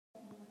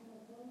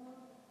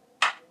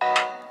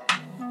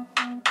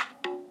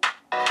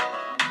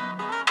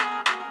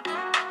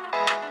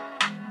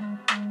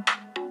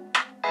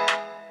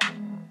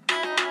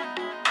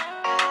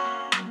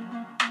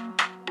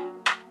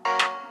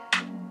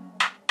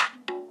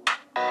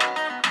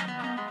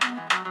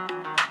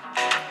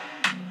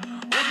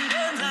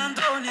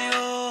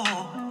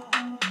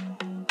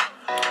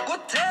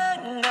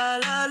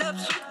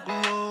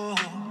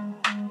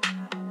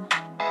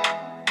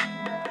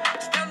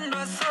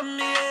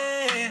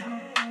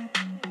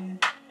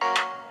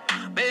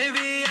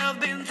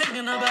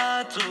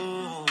to.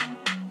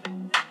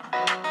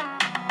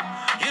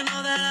 You know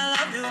that I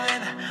love you,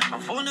 baby. I'm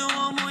falling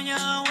one more year,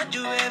 I want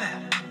you, baby.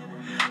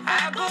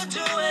 I go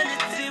do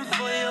anything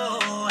for you.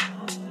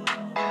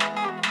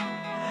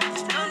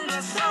 Stand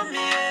beside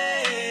me,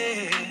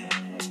 yeah.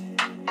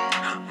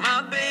 My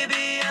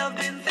baby, I've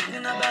been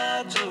thinking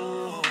about you.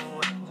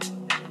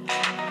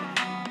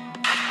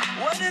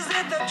 What is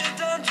it that you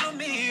done to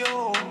me,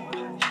 oh?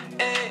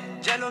 Hey,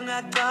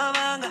 Jalonga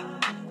Tavanga,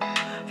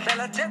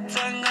 Fela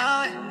Tetanga.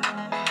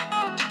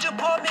 Did you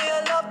pour me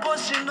a love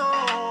potion,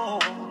 oh?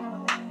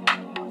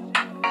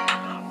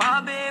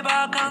 My baby, I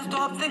can't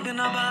stop thinking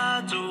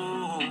about you.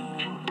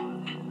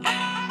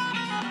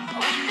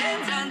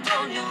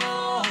 Antonio,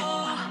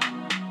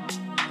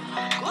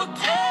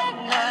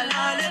 Kutena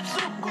la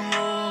lepsuko.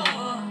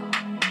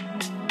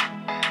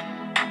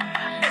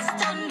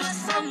 Estando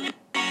some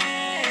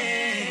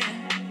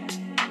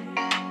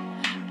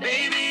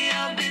baby,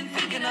 I've been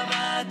thinking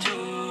about you.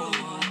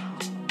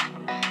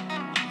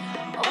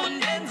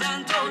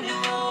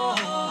 Antonio,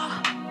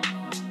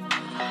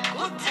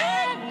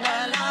 Kutena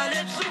la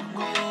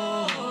lepsuko.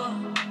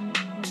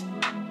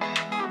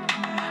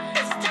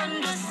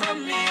 Estando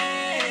some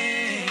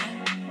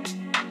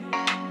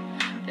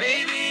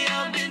baby,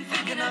 I've been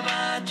thinking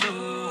about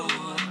you.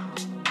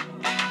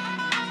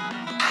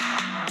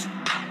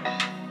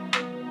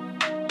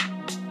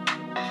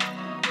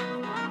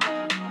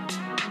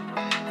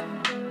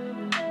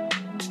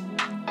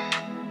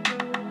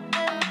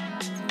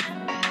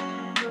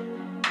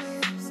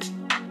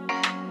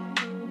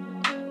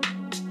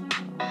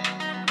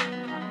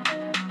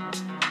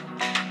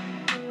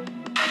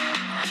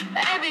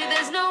 Baby,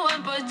 there's no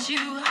one but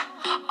you.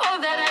 All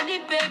that I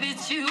need, baby,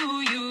 it's you.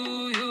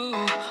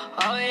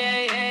 Oh,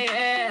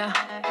 yeah.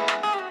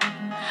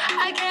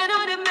 I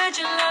cannot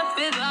imagine life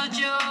without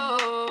you.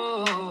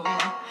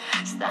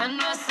 Stand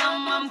with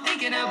someone, I'm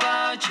thinking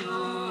about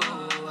you.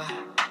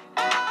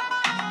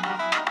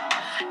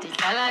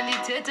 Dikala ni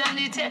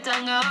teta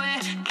ngawe.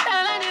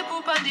 Kala ni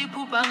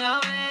pupa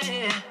ngawe.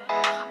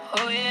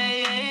 Oh,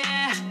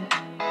 yeah.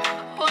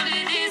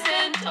 Only this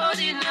and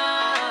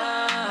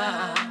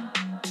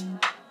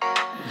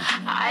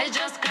I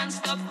just can't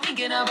stop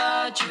thinking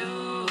about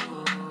you.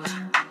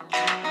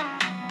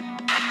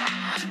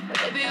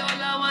 Baby,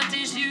 all I want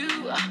is you.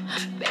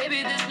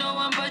 Baby, there's no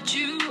one but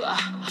you.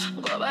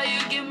 Go by, you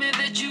give me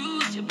the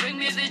juice. You bring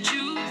me the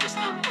juice.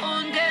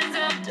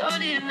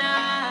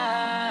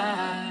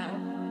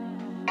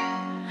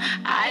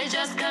 I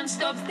just can't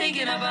stop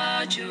thinking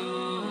about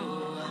you.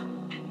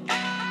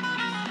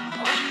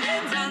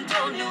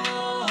 Antonio,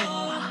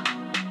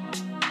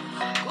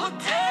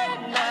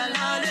 Kutena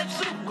la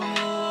lepsuko.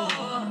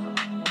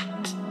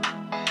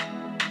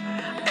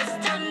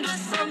 Estando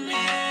some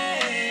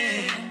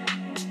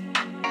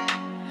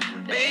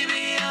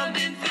baby, I've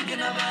been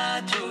thinking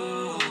about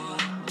you.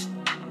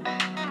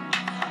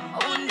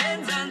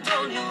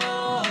 Antonio,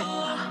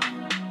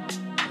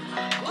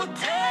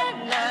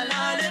 Kutena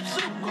la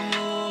lepsuko.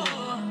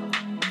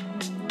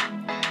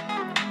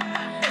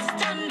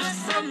 Estando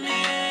some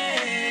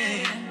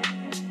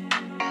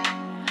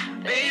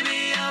baby,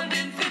 I've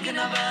been thinking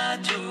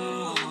about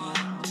you.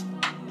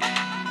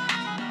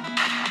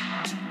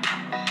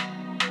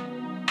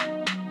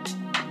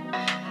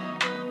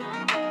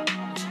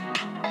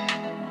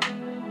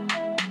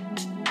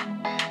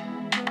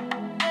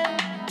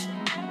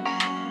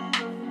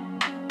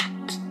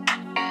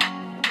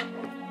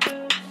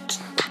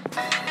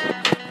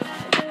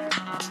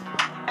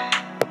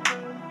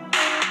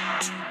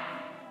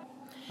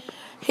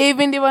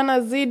 Hivi ndivyo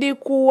wanazidi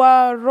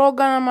kuwa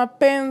roga na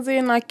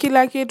mapenzi na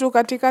kila kitu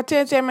katika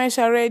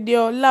Tetemesha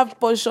Radio. Love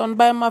Potion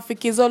by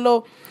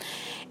Mafikizolo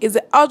is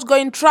the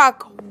outgoing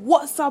track.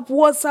 What's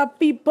up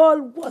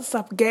people? What's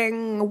up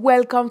gang?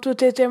 Welcome to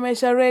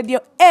Tetemesha Radio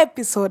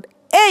episode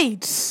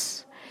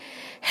 8.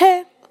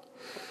 Hey,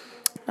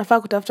 nafaa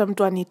kutafuta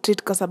mtu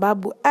anitreat kwa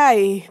sababu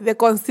the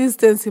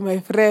consistency, my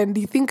friend.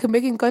 You think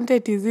making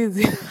content is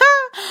easy?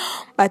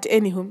 But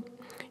anywho,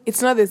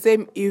 it's not the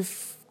same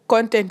if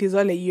content is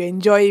all you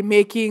enjoy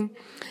making.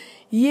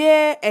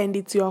 Yeah, and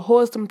it's your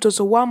host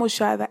Mtoto wa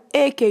Moshadha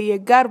aka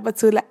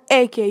Garbatula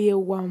aka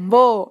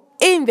Wambo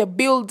in the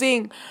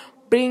building,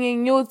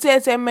 bringing you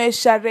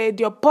Tetemesha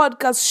Radio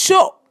podcast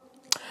show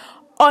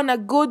on a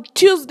good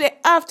Tuesday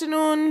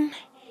afternoon.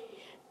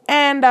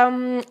 And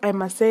I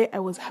must say I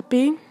was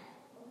happy.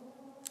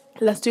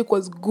 Last week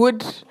was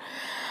good.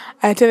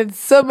 I attended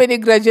so many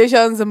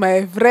graduations.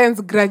 My friends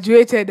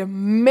graduated,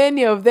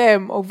 many of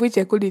them, of which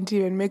I couldn't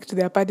even make to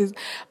their parties,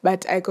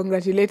 but I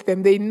congratulate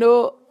them. They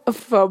know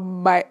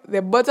from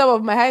the bottom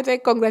of my heart, I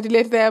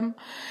congratulate them.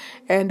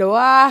 And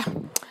wow,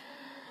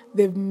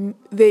 they've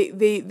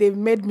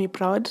made me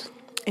proud,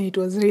 and it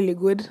was really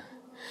good.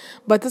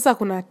 But sasa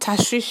kuna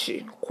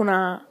tashwishi,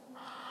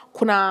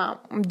 kuna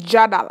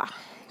mjadala,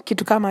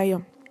 kitu kama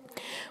hiyo.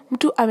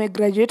 Mtu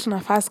amegraduate na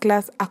first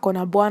class,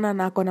 akona bwana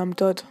na akona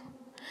mtoto.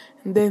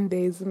 And then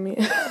there is me.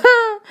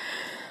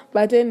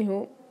 But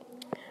anywho,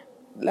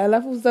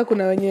 alafu sasa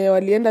kuna wenye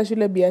walienda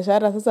shule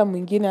biashara, sasa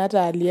mwingine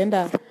hata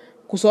alienda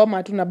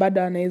kusoma tu na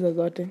bado ana hizo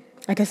zote.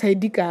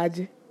 Atasaidika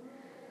aje?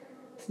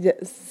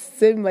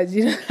 Same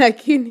majina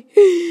lakini.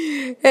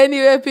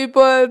 Anyway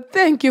people,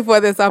 thank you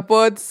for the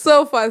support.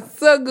 So far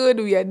so good.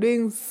 We are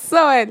doing so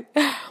well.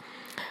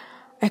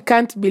 I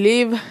can't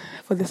believe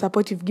for the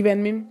support you've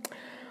given me.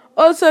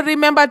 Also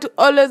remember to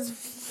always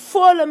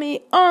follow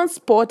me on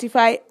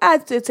Spotify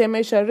at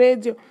Tetemesha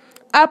Radio.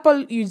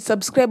 Apple, you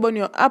subscribe on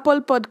your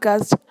Apple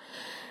podcast.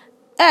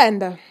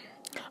 And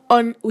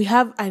we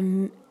have a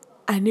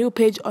new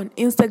page on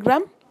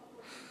Instagram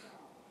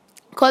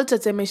called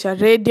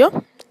Tetemesha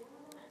Radio.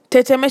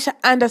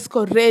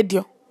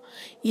 Tetemesha_radio.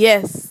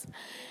 Yes.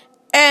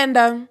 And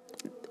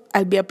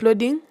I'll be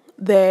uploading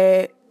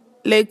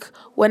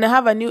when I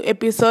have a new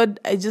episode,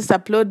 I just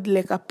upload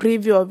a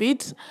preview of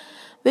it.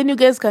 Then you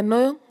guys can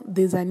know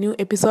there's a new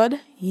episode.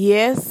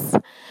 Yes.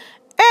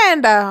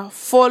 And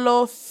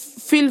follow,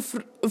 feel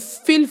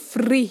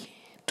free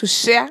to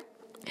share,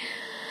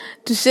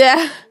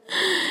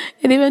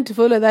 and even to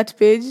follow that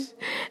page.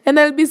 And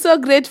I'll be so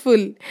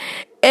grateful.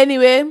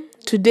 Anyway,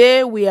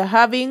 today we are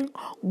having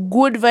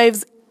good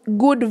vibes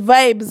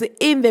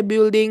in the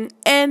building.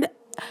 And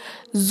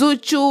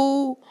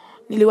Zuchu,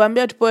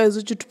 niliwaambia tupoe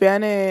Zuchu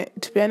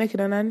tupeane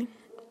kina nani?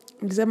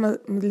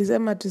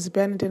 Nilisema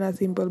tusipeane tena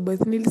Simple Boys.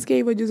 Nilisikia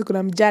hivyo juzi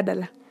kuna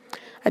mjadala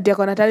ati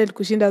akona talent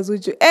kushinda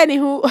Zuchu.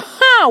 Anywho,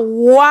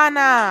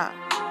 wana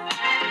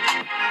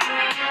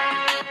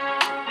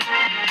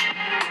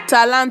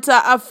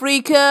Talanta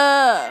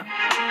Africa.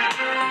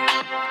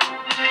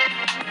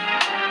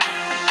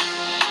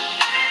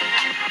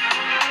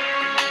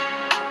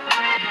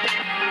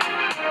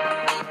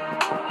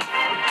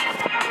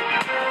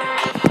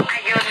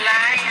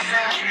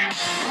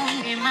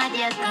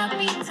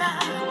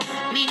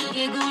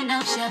 Mingeguna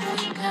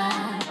ushafika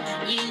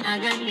jina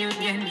gani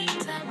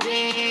ujanita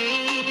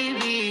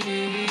baby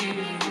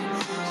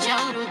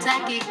shauru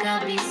taki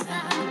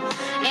kabisa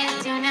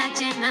eti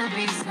unache na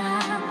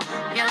visa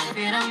vya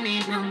Firauni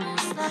na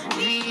Musa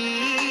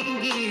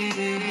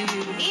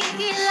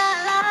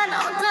ikilala na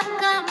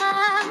utakama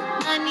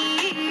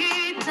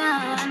nanita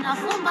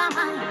nafumba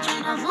macho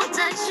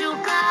navuta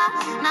shuka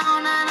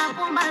naona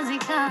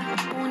napumbazika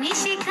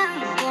unishika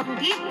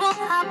ndipo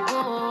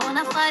hapo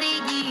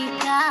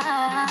nafarijika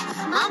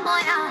mambo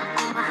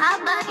yako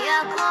mahaba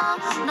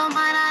yako ndo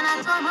maana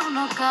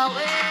natononoka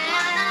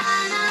wewe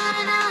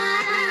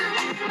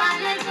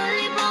pale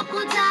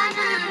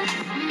tulipokutana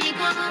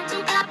mikono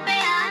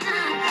tukapeana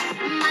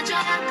macho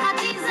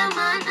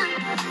yakatizamana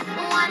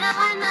wana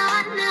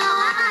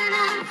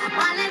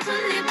pale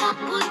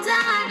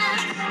tulipokutana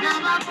na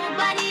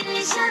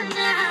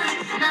makubadilishana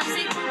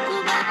nafsi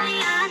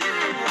kukubaliana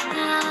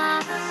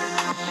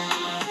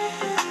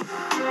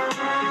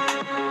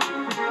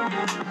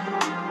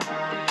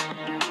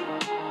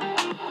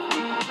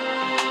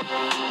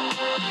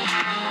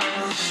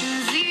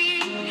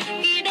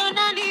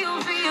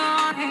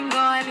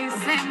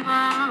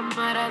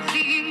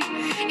maradhi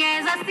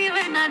yaweza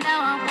siwe na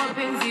dawa kwa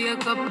penzi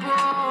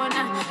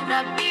yakapona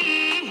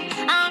Rabi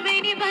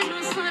amenipa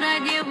nusura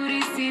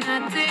jeuri sina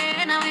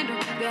tena wendo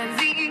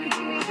gazi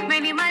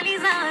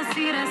menimaliza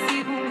hasira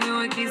siku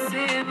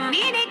wakisema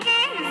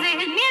nidekeze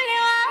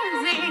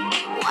nilewaze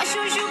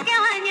washushuke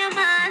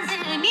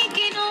wanyamaze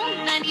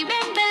nikinuna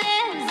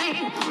nibembeleze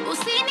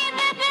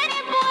usinipepe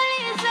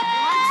nipulize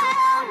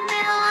watume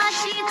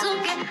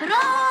washituke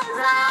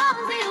roza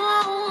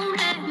ziwaume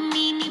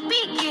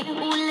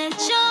ule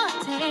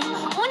chote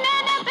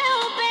unenepe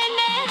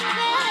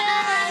upendeze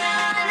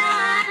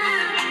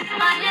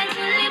pale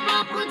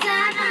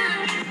tulipokutana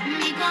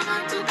mikono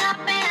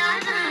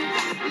tukapeana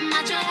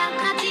macho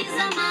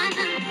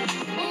yakatizamana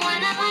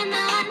wana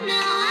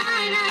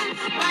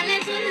pale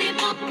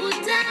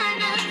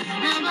tulipokutana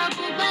na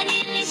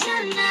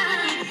makubadilishana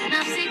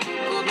nafsi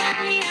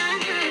kukubaliana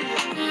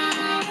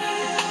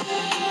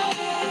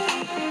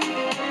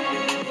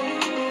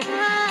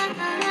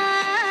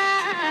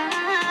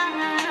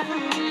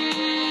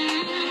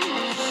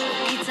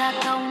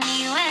Ukitaka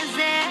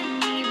uniweze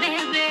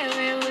nibebe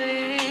wewe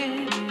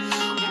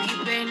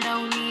ukipenda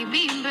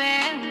unibimbe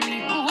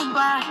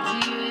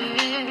nikumbatie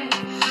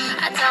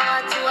hata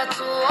watu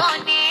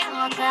watuone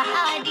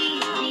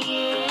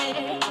wakahadithie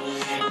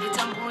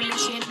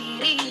nitambulishe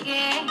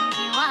niringe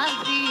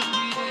niwavie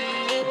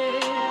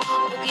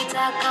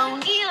ukitaka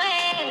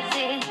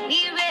uniweze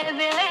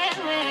nibebe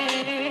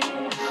wewe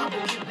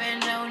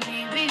ukipenda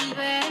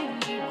unibimbe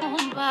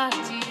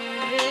nikumbatie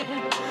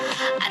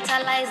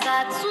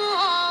atalaiza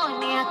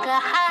tuone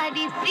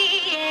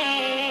akahadithie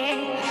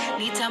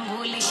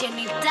nitambulishe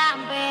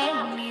nitambe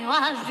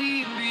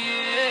niwazibie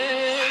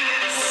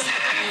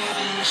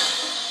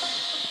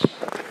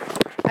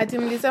Ati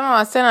mlisema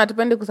wasichana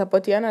hatupende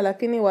kusapotiana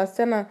lakini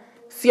wasichana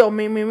sio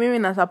mimi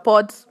na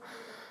support.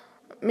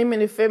 Mimi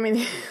ni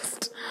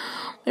feminist.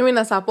 Mimi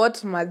na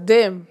support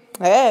madem.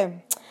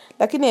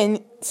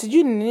 Lakini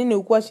sijui ni nini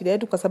ukuwa shida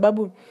yetu kwa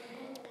sababu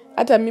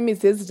hata mimi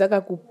siwezi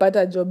taka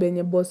kupata job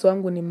yenye boss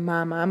wangu ni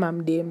mama ama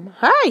mdem.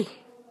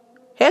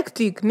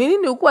 Hectic. Ni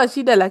nini ukuwa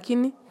shida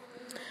lakini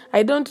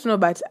I don't know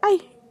but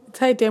It's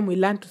high time we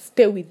learn to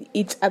stay with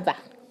each other.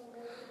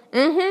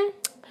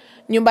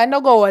 Nyumba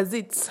Ndogo was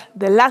it.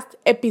 The last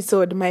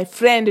episode, my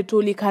friend,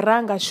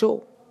 tulikaranga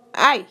show.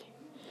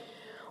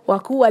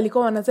 Wakuu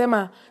walikuwa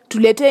wanasema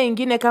tuletee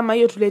ingine kama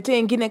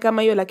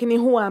hiyo, lakini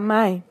who am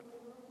I?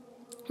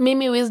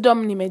 Mimi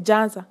wisdom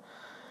nimejaza.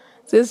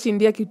 Siwezi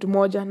shindia kitu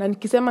moja, na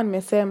nikisema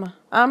nimesema.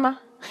 Ama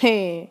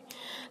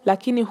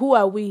lakini who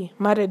are we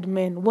married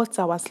men? What's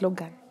our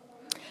slogan?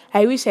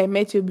 I wish I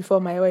met you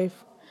before my wife.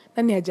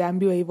 Nani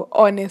hajaambiwa hivyo?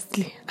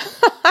 Honestly.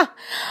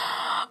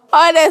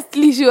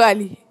 Honestly,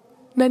 surely.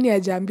 Nani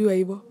hajaambiwa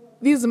hivyo?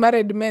 These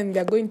married men,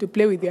 they are going to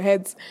play with your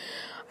heads.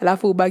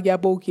 Alafu ubaki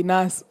hapo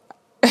ukinasa.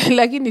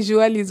 Lakini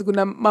surely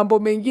kuna mambo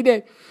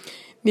mengine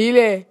ni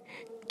ile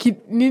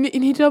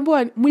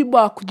nitambua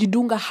mwiba wa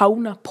kujidunga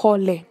hauna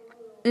pole.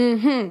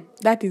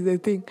 That is the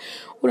thing.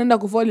 Unaenda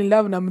kufall in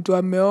love na mtu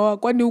ameoa.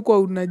 Kwani huko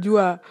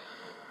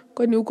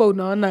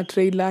unaona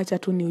trailer? Acha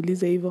tu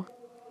niulize hivyo.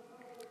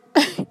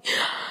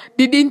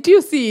 Didn't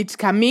you see it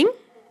coming?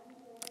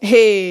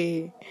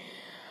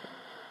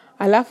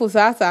 Alafu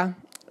sasa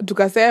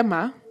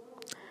tukasema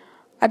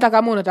hata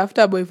kama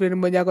unatafuta boyfriend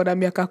mmoja ako na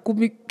miaka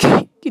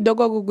 10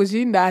 kidogo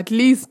kukushinda, at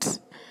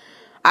least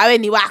awe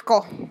ni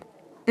wako.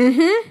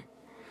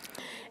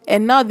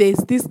 And now there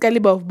is this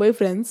caliber of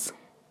boyfriends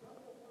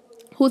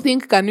who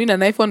think can win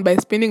an iPhone by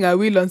spinning a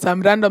wheel on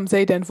some random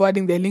site and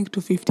forwarding the link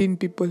to 15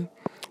 people.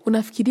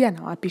 Unafikiria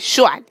na wapi?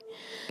 Surely.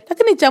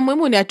 Lakini cha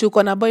muhimu ni ati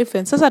uko na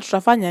boyfriend. Sasa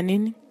tutafanya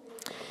nini?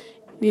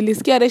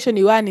 Nilisikia ratio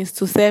ni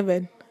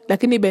 1:7.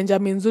 Lakini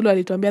Benjamin Zulu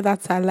alituambia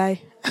that's a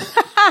lie.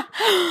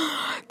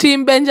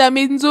 Team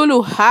Benjamin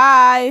Zulu,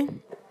 hi.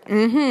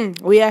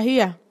 We are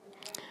here.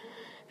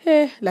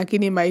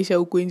 Lakini maisha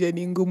huku nje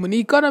ni ngumu. Ni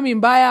economy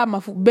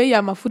mbaya, bei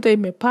ya mafuta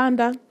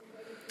imepanda.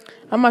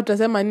 Ama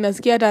tutasema nini?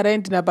 Nasikia hata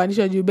rent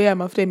inapandishwa juu bei ya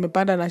mafuta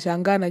imepanda, na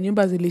shangaa na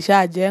nyumba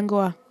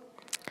zilishajengwa.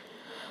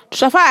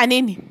 Tutafanya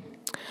nini?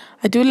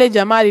 Ati ule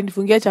jamaa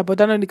alinifungia chapo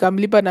 5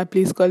 nikamlipa na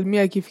please call me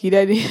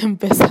akifikiria ni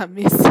mpesa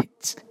message.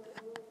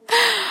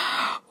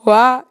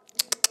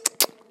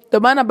 Ndio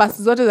maana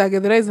basi zote za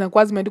Githurai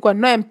zinakuwa zimeandikwa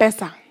no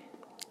mpesa.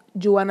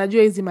 Juu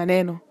wanajua hizi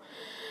maneno.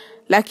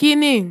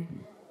 Lakini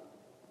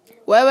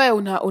wewe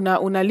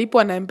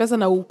unalipwa na mpesa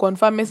na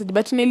uconfirm message.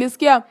 But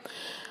nilisikia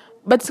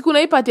siku na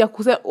hii part ya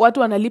watu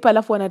wanalipa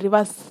alafu wana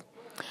reverse.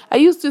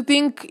 I used to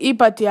think hii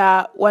part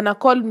ya wana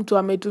call mtu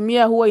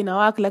ametumia huwa ina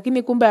work,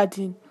 lakini kumbe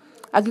ati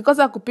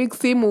akikosa kupick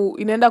simu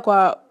inaenda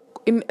kwa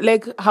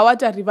like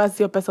hawata reverse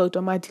hiyo pesa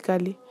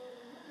automatically.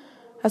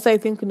 Sasa I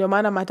think ndio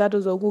maana matatu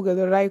za huku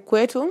Githurai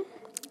kwetu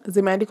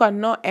zimeandikwa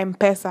no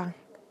mpesa.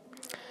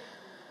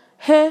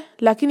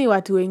 Lakini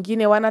watu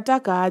wengine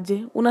wanataka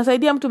aje?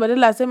 Unasaidia mtu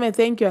badala aseme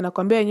thank you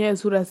anakuambia yenyewe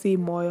sura si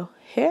moyo.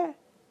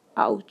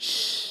 Ouch.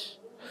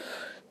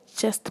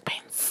 Chest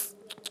pains.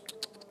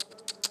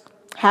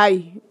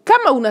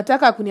 Kama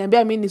unataka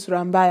kuniambia mimi ni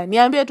sura mbaya,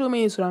 niambie tu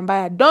mimi ni sura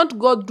mbaya. Don't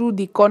go through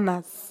the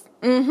corners.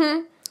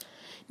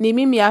 Ni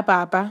mimi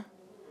hapa.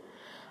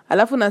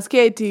 Alafu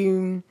nasikia eti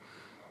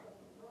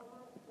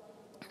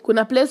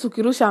kuna place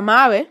ukirusha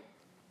mawe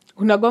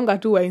unagonga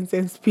tu wa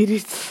incense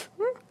spirits.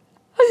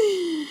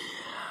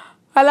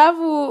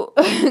 Alafu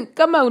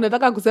kama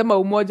unataka kusema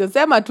umoja,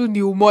 sema tu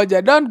ni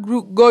umoja. Don't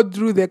go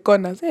through the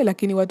corners.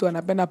 Lakini watu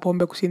wanapenda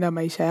pombe kushinda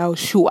maisha yao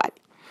surely.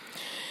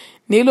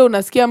 Ni hilo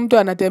unasikia mtu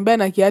anatembea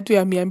na kiatu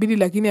ya 200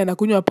 lakini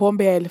anakunywa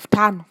pombe ya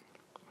 1500.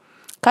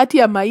 Kati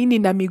ya maini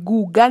na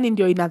miguu gani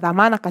ndio ina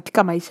dhamana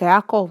katika maisha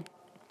yako?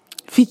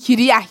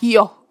 Fikiria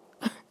hiyo.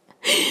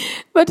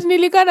 But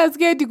nilikana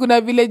nasikia eti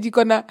kuna village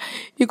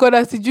iko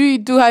na sijui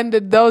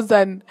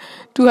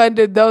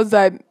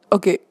 200,000.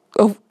 Okay,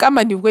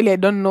 kama ni kweli I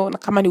don't know, na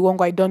kama ni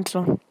uongo I don't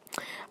know.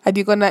 Ati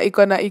iko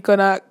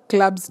na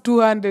clubs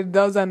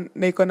 200,000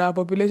 na iko na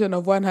population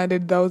of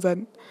 100,000.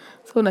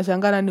 So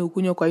unashangana ni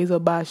ukunywa kwa hizo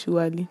bar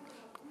surely.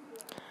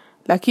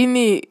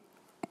 Lakini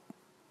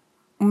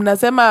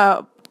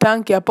mnasema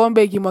tanki ya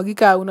pombe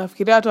ikimwagika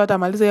unafikiria watu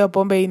watamaliza hiyo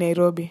pombe hii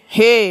Nairobi.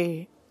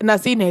 Na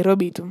si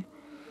Nairobi tu.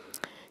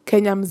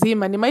 Kenya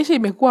mzima ni maisha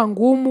imekuwa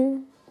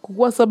ngumu,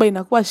 kukua soba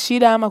inakuwa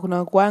shida ama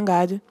kuna kuanga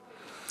aje.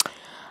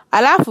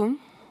 Alafu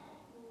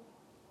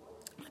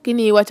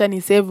lakini wacha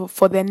ni save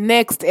for the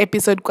next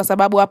episode kwa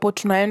sababu hapo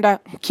tunaenda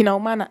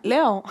kinaumana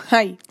leo.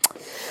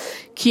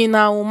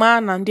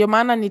 Kinaumana, ndio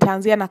maana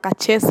nitaanzia na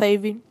kachesa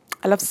hivi.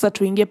 Alafu sasa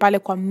tuingie pale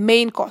kwa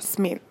main course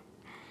meal.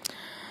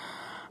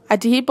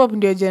 Ati hip hop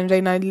ndio genre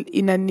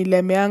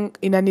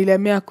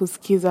inanilemea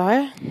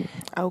kusikiza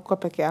au kwa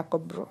peke yako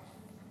bro.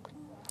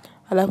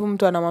 Alafu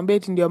mtu anamwambia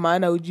eti ndio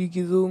maana hujui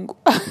kizungu.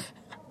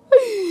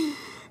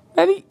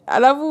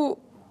 Alafu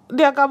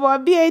ndio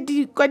akamwambia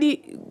eti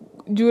kwani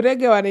juu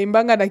reggae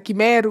wanaimbanga na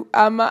Kimeru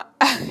ama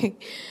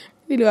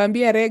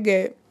niliwaambia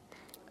reggae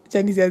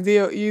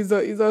chanizazio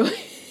hizo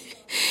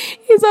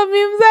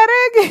mimi za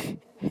reggae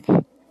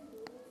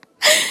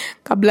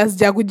kabla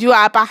sijakujua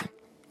hapa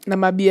na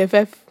ma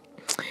BFF.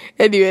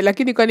 Anyway,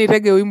 lakini kwani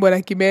reggae wimbo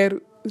na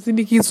Kimeru si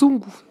ni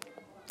kizungu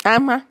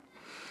ama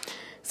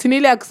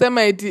sinile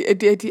akusema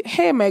eti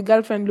hey my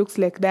girlfriend looks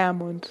like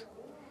Diamond.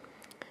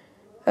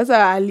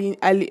 Sasa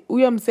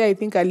huyo msee I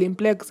think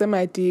alimply kusema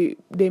ati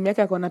dem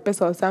yake akona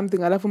pesa or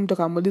something, alafu mtu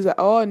akamuuliza,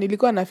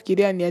 nilikuwa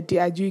nafikiria ni ati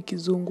ajui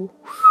kizungu.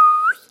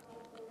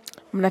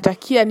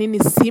 Mnatakia nini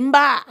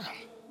Simba?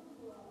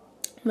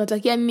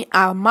 Mnatakia nini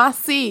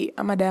Almasi?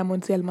 Ama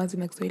Diamond si Almasi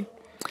na Kiswahili.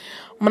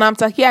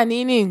 Mnamtakia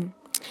nini?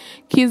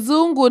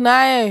 Kizungu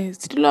naye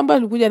si tuliomba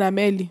tulikuja na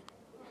meli.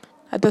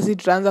 Hata si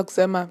tutaanza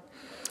kusema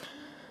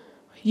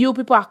you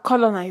people are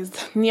colonized.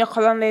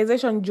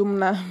 Neo-colonization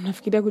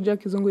mnafikiria kujua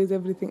kizungu is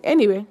everything.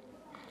 Anyway,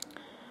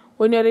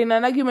 when you're in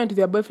an argument with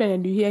your boyfriend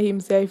and you hear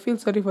him say, I feel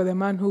sorry for the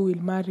man who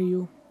will marry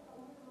you.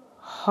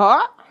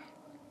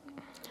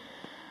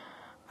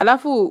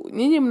 Alafu,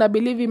 nyinyi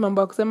mnabelieve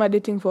mambo ya kusema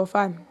dating for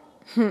fun.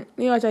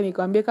 Ni wacha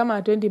nikwambie kama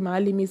atwendi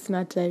mahali mimi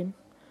sina time.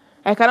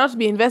 I cannot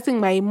be investing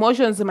my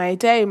emotions, my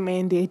time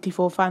and dating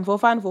for fun. For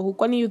fun for who?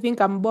 Kwani you think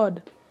I'm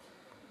bored?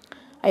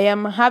 I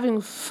am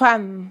having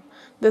fun.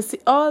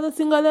 All the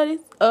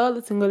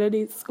single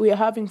ladies, we are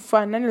having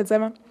fun. Nani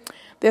nasema?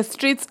 The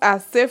streets are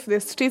safe, the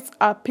streets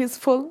are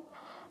peaceful.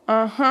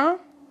 Na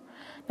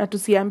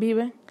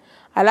tusiambiwe.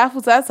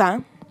 Alafu sasa,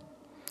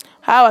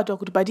 hawa watu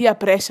wakutupatia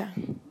pressure.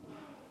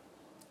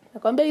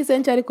 Nakwambia hii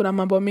century kuna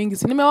mambo mengi.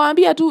 Si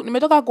nimewaambia tu,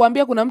 nimetoka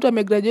kuambia kuna mtu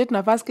amegraduate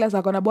na first class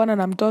akona bwana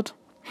na mtoto.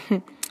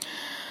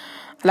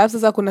 Alafu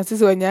sasa kuna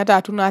sisi wenye hata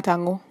hatuna hata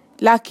ngo.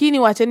 Lakini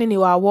wacheni ni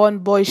wa warn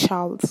boy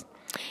Charles.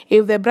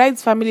 If the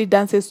bride's family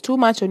dances too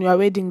much on your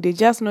wedding, they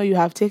just know you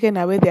have taken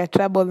away their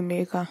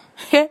troublemaker.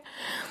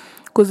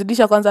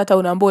 Kuzidisha kwanza hata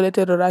unaambiwa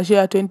ulete rorashio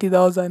ya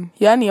 20,000.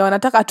 Yaani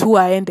wanataka tu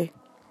aende.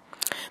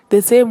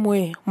 The same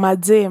way,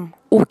 madem,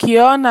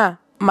 ukiona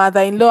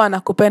mother-in-law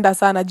anakupenda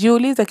sana,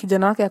 jiulize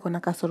kijana wake yako na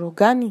kasoro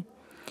gani?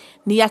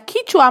 Ni ya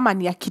kichwa ama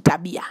ni ya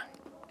kitabia?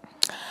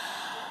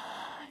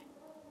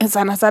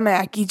 Sana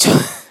ya kichwa.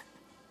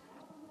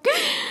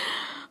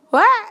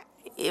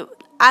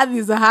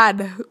 Adhi za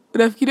hada.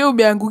 Unafikiria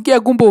umeangukia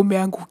kumbe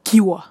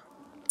umeangukiwa.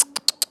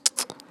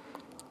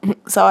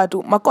 Sawa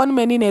tu.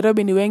 Makonmeni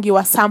Nairobi ni wengi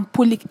wa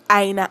sampuli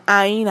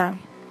aina.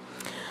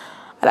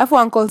 Alafu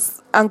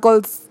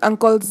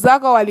uncles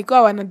zako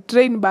walikuwa wana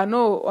train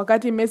bano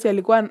wakati Messi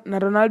alikuwa na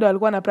Ronaldo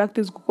walikuwa na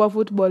practice kukua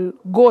football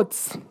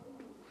goats.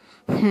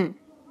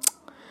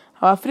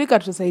 Afrika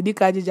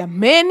tutasaidika aje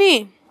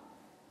jameni?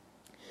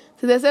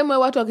 Si the same way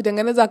watu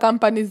wakitengeneza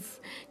companies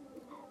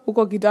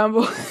huko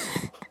kitambo.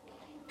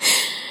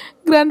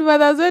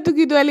 Grandfathers wetu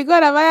kitu walikuwa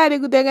wanafanya ni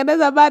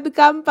kutengeneza bad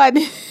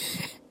company.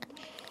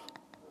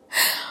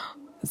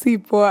 Si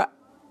poa.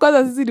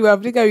 Kwanza sisi ni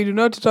Africa, we do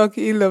not talk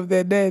ill of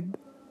the dead.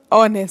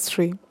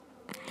 Honestly.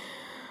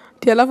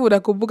 Alafu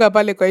unakumbuka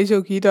pale kwa isho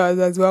ukiita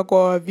wazazi wako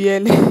wa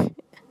Waviele.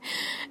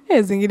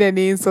 Zingine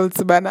ni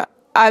insults bana.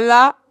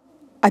 Ala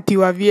ati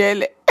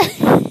Waviele.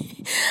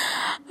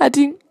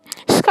 Ati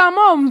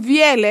shikamoo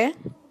Mviele.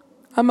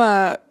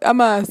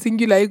 Ama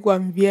singular iko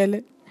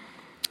Mviele.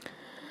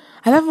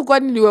 Alafu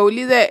kwani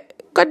niwaulize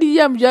kwani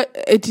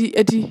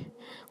eti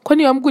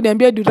kwani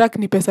hamkuniambia Durak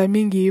ni pesa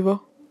mingi hivyo?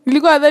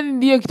 Nilikuwa nadhani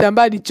ndio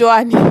kitambaa ni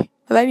choani.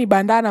 Nadhani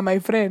bandana my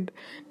friend.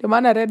 Ndio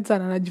maana red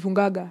sana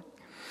anajifungaga.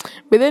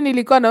 But then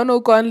nilikuwa naona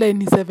huko online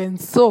ni 7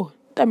 so.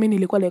 Hata mimi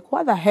nilikuwa like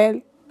what the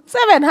hell?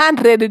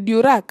 700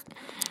 Durak.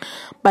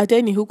 But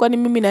yani huko ni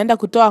mimi naenda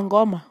kutoa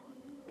ngoma.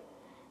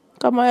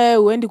 Kama wewe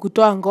uendi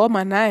kutoa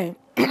ngoma naye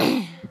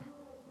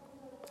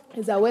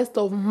is a waste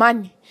of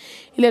money.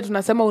 Ile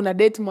tunasema una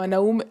date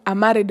mwanaume a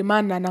married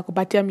man na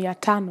anakupatia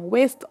 500.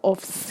 Waste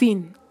of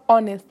sin,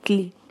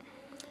 honestly.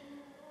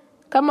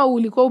 Kama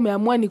ulikuwa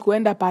umeamua ni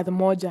kuenda path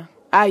moja,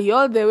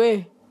 all the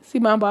way, si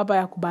mambo hapa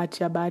ya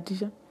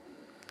kubahatisha.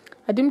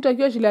 Hadi mtu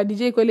akiwa shule ya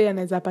DJ kweli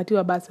anaweza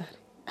patiwa basari.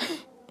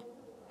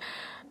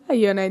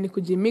 Hiyo nayo ni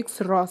kujimix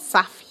raw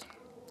safi.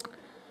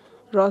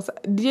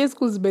 DJ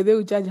schools by the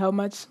way charge how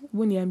much?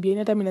 Hebu niambie,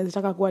 hata mimi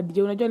nataka kuwa DJ.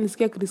 Unajua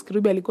nisikia Chris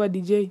Kirubi alikuwa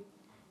DJ.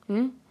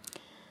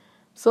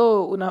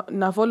 So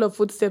na follow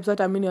footsteps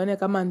hata mimi nione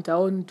kama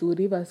nitaon to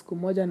River siku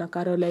moja na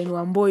Caroline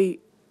Wamboi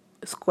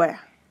Square.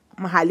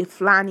 Mahali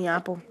fulani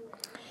hapo.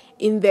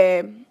 In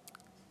the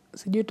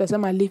sijui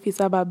tutasema leafy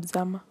suburbs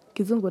ama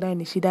kizungu naye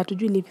ni shida,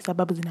 hatujui leafy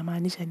suburbs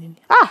zinamaanisha nini.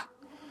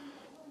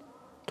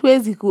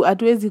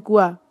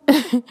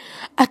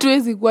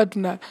 Hatuwezi kuwa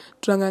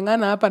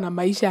tunangangana hapa na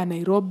maisha ya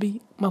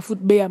Nairobi,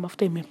 bei ya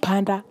mafuta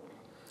imepanda.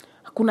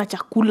 Hakuna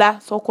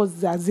chakula, soko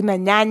hazina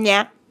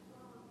nyanya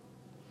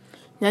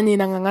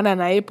inangangana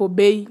na apple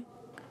bei,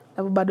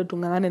 hapo bado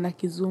tungangane na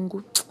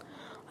kizungu.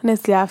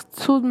 Honestly, I have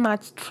too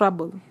much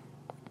trouble.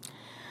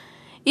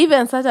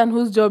 Even Satan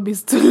whose job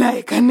is to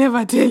lie can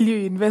never tell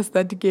you invest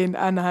 30k and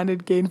earn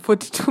 100k in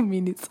 42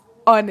 minutes.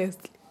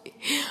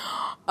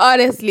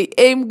 Honestly,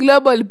 aim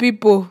global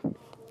people.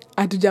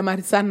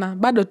 Hatujamari sana,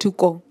 bado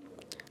tuko.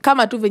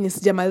 Kama tu venye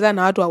sijamalizana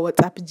na watu wa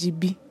WhatsApp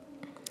GB.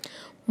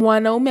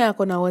 Mwanaume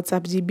ako na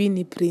WhatsApp GB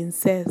ni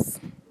princess.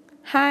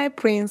 Hi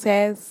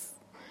princess.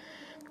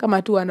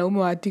 Kama tu wanaume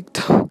wa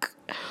TikTok.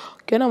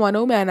 Ukiona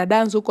mwanaume ana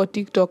dance huko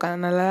TikTok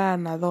analala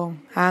na thong,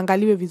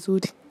 aangaliwe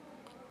vizuri.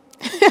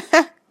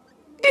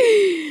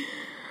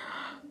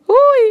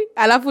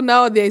 Alafu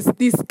now there is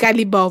this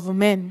caliber of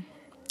men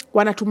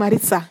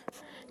wanatumarisa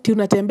Ti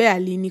unatembea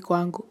lini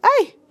kwangu?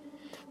 Ai,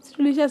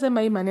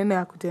 tulishasema hii maneno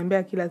ya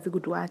kutembea kila siku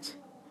tuache.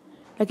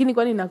 Lakini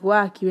kwani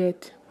nakuwa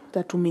kiwete?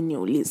 Tatumi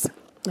niuliza.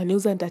 Na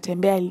niuza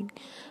nitatembea lini?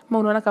 Ama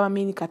unaona kama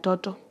mimi ni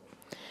katoto?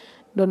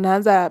 Ndo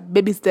naanza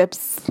baby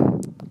steps.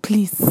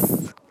 Please.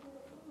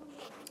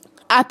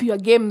 Up your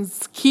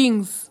games,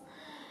 kings.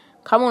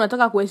 Kama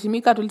unataka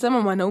kuheshimika,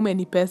 tulisema mwanaume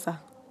ni pesa.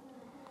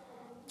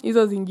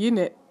 Hizo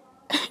zingine,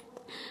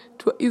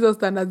 hizo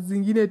standards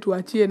zingine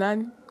tuachie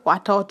nani?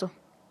 Watoto.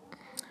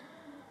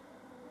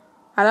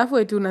 Alafu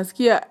eti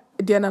unasikia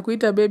eti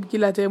anakuita babe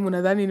kila time,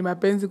 unadhani ni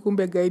mapenzi,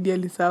 kumbe guide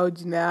alisahau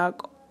jina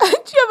yako.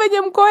 Chio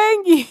venye mko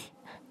wengi.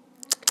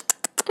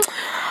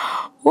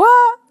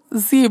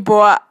 Si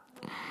poa.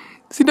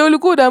 Si ndio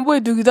ulikuwa unaambiwa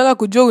eti ukitaka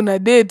kujua una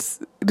date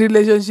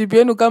relationship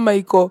yenu kama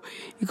iko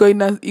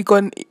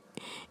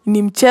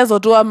ni mchezo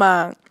tu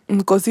ama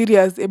mko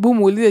serious, hebu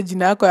muulize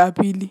jina yako ya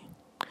pili.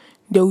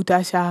 Ndio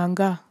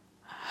utashangaa.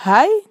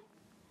 Hai?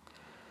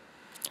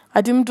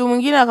 Ati mtu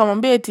mwingine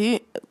akamwambia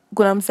eti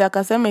kuna msee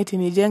akasema eti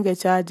nijenge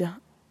charger.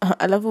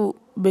 Alafu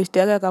best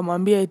yake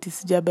akamwambia eti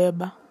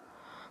sijabeba.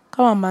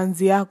 Kama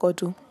manzi yako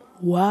tu.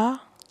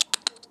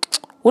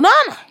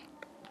 Unaona?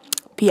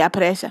 Pia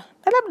pressure.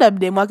 Na labda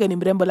bdemu wake ni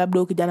mrembo,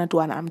 labda ukijana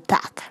tu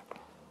anamtaka.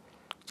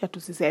 Acha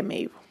tusiseme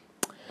hivyo.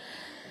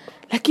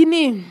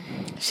 Lakini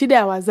shida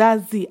ya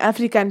wazazi,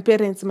 African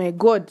parents, my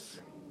God.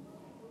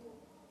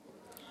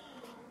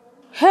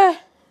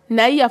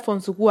 Na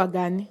earphones kuwa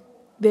gani?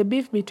 The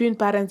beef between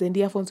parents and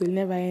earphones will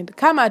never end.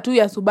 Kama tu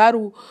ya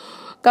Subaru,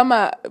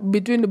 kama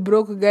between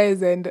broke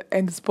guys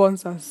and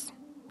sponsors.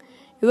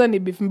 Hizo ni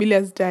beef mbili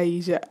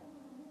hazitaisha.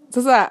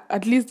 Sasa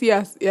at least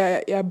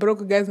ya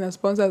broke guys na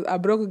sponsors, a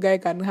broke guy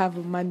can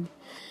have money.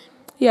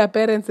 Ya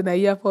parents na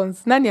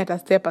earphones, nani ata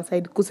step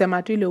aside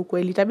kusema tu ile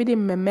ukweli? Itabidi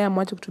mmemea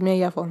mwache kutumia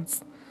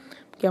earphones.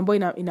 Kiambo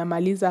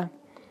inamaliza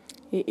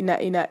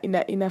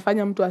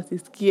inafanya mtu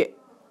asisikie.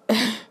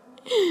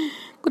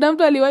 Kuna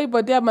mtu aliwahi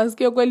potea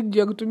masikio kweli juu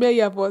ya kutumia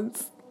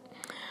earphones.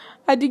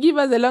 Ati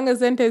give us the longest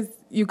sentence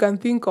you can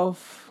think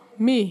of.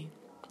 Me,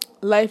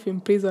 life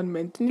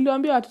imprisonment.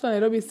 Niliwaambia watoto wa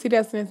Nairobi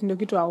seriousness ndio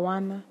kitu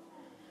hawana.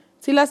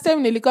 Si last time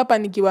nilikuwa hapa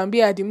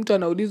nikiwaambia ati mtu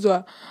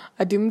anaulizwa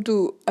ati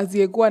mtu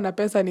asiyekuwa na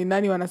pesa ni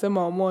nani,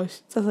 wanasema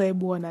Omosh. Sasa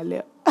hebu ona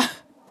leo.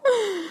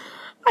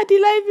 Ati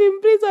life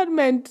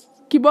imprisonment.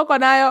 Kiboko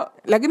nayo.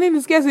 Lakini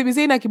nisikia CBC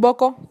na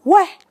kiboko.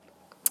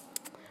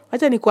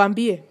 Wacha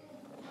nikuambie.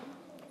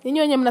 Ninyi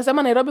wenye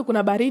mnasema Nairobi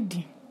kuna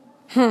baridi.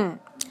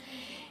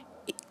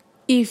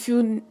 If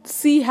you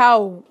see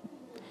how.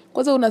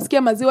 Kwanza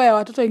unasikia maziwa ya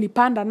watoto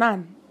ilipanda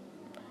nani?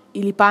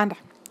 Ilipanda.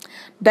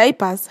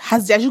 Diapers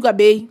hazijashuka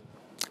bei.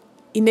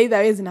 In either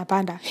way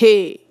zinapanda.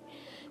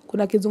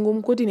 Kuna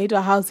kizungumkuti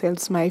inaitwa house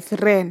helps, my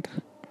friend.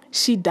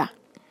 Shida.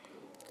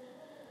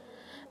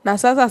 Na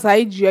sasa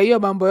saiji ya hiyo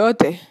mambo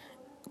yote,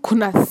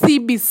 kuna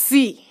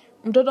CBC.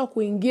 Mtoto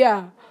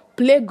kuingia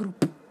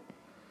playgroup.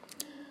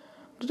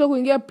 Mtoto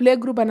kuingia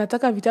playgroup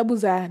anataka vitabu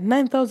za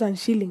 9,000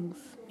 shillings.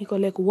 Niko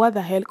like, what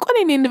the hell?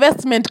 Kwani ni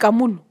investment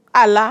kamulu?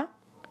 Ala.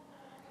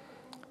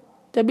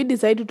 Tabidi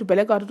saidi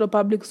tupeleka watoto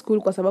public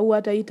school kwa sababu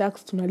hata hii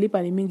tax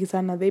tunalipa ni mingi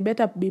sana. They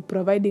better be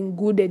providing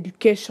good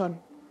education.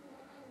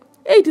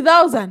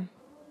 8,000.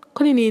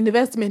 Kwani ni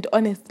investment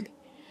honestly?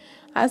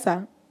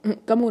 Asa,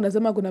 kama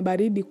unasema kuna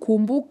baridi,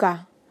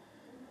 kumbuka.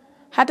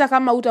 Hata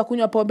kama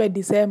utakunywa pombe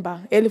December,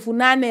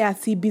 8,000 ya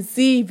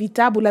CBC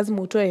vitabu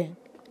lazima utoe.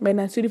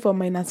 Minus uniform,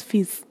 minus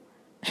fees.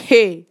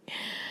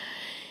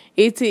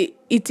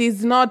 It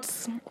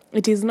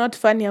is not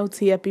funny out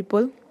here,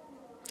 people.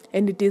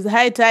 And it is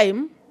high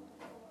time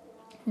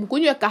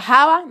mkunywe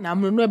kahawa na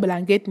mnunue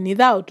blanketi. Ni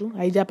dhao tu,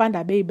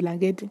 haijapanda bei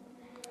blanketi.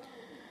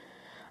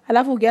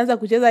 Alafu ukianza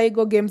kucheza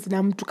ego games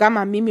na mtu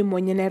kama mimi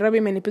mwenye Nairobi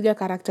imenipiga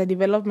character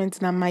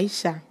development na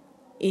maisha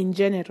in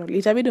general,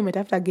 itabidi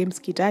umetafuta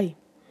games kitai.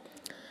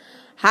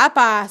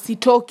 Hapa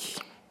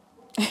sitoki.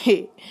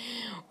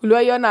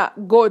 Uliwahiona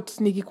GOAT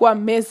nikikuwa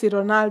Messi,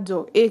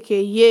 Ronaldo,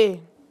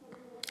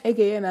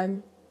 aka nani?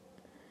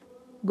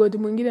 GOAT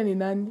mwingine ni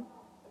nani?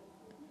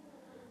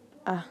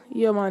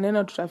 Hiyo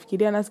maneno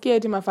tutafikiria. Nasikia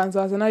eti mafans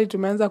wa Arsenal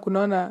tumeanza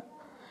kunaona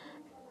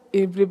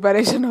in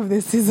preparation of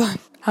the season.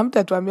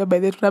 Hamtatuambia by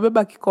the way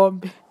tunabeba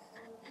kikombe.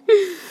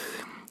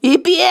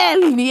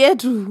 EPL ni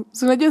yetu.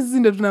 Unajua sisi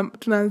ndio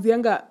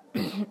tunaanzianga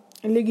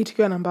ligi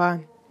tukiwa namba 1.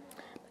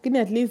 Lakini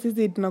at least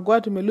sisi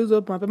tunakuwa tumelose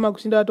hope mapema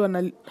kushinda watu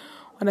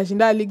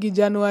wanashinda ligi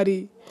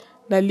January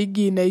na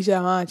ligi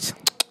inaisha March.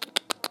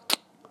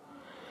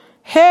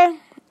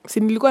 Si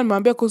nilikuwa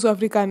nimwambia kuhusu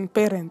African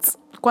parents.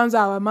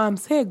 Kwanza our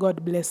moms,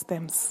 God bless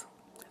them.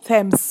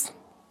 Thems.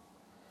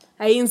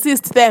 I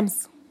insist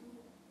thems.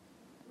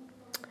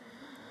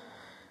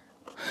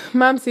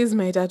 Mom sees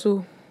my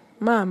tattoo.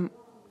 Mom,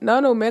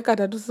 naona umeweka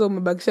tattoo sasa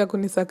umebakisha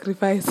kuni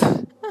sacrifice.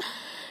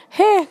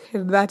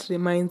 That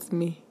reminds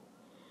me.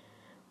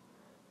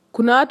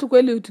 Kuna watu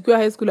kweli tukiwa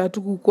high school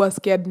hatukuwa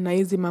scared na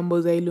hizi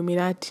mambo za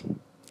Illuminati.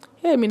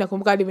 Mimi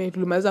nakumbuka hadi venye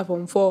tulimaliza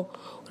form 4,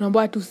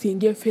 unaambiwa tu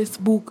usiingie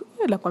Facebook.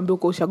 Nakwambia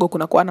uko ushago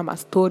kuna na ma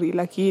story,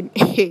 lakini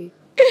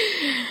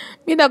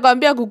mimi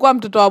nakwambia kukua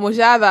mtoto wa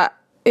Moshadha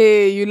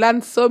You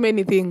learn so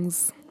many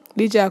things.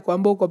 Licha ya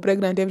kwamba uko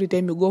pregnant every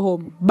time you go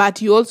home,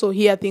 but you also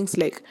hear things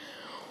like,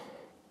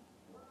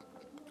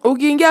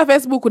 ukiingia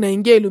Facebook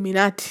unaingia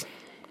Illuminati.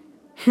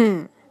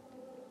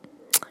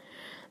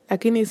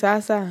 Lakini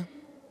sasa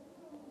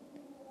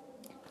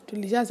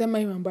tulishasema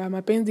hii mambo ya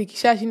mapenzi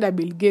kishashinda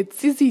Bill Gates,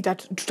 sisi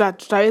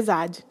tutaweza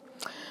aje?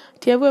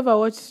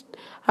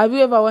 Have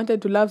you ever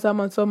wanted to love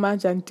someone so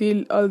much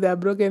until all their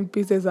broken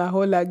pieces are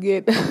whole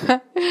again?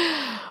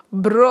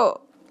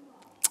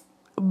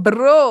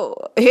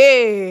 Bro,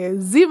 hey,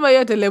 zima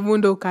hiyo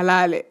Telemundo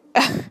ukalale.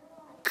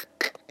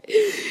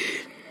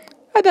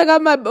 Hata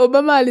kama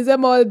Obama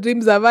alisema all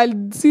dreams are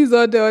valid, si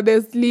zote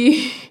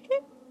honestly.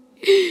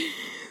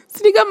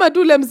 Sini kama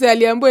tule mse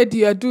aliambiwa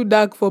eti you are too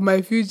dark for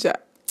my future.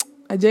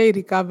 Ajai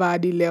recover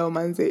hadi leo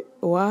manze.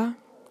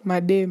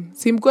 Madem,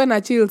 simkuwe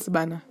na chills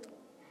bana.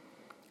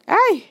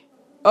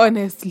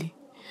 Honestly.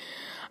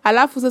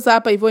 Alafu sasa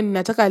hapa hivyo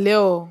ninataka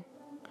leo,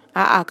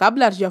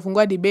 kabla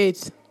hatujafungua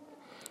debate,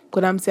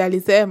 kuna mse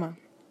alisema,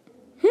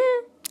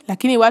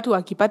 lakini watu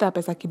wakipata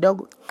pesa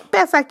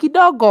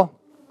kidogo,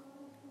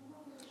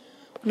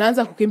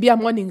 unaanza kukimbia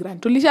morning run.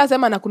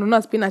 Tulishasema na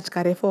kununua spinach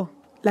Carrefour.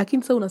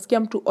 Lakini sasa unasikia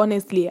mtu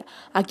honestly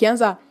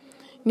akianza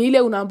ni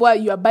ile unaambiwa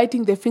you are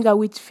biting the finger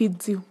which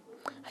feeds you.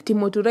 Ati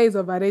motura is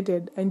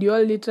overrated and you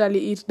all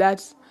literally eat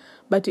that,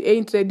 but you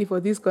ain't ready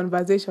for this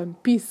conversation.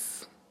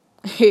 Peace.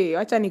 Hey,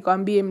 wacha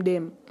nikwambie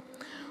mdem.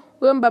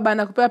 Huyo mbaba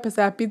anakupea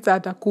pesa ya pizza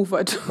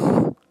atakufa tu.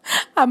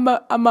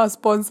 ama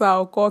sponsor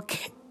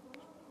aokoke.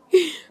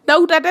 Na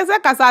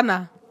utateseka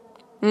sana.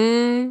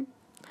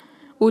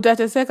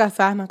 Utateseka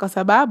sana kwa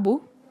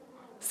sababu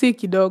si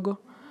kidogo.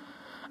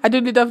 Ati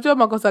ulitafutiwa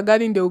makosa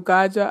gani ndio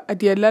ukaacha?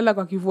 Ati alilala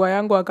kwa kifua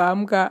yangu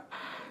akaamka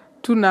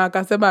tu na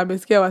akasema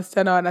amesikia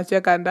wasichana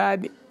wanacheka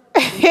ndani.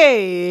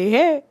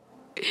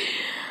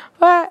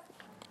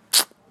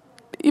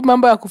 Hii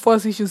mambo ya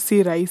kuforce issues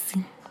si rahisi.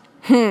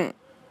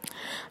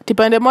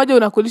 Pande moja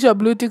unakulishwa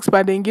blue ticks,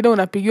 pande nyingine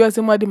unapigiwa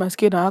simu hadi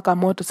masikio na waka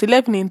moto. Si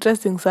life ni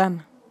interesting sana.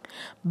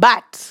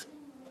 But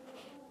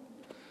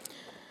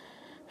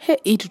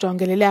hii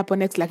tutaongelelea hapo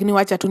next, lakini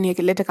wacha tu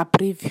niekelete ka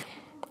preview.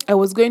 I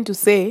was going to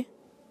say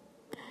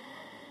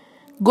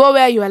go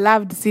where you are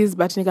loved sis,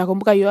 but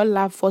nikakumbuka you all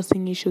love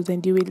forcing issues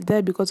and you will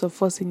die because of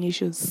forcing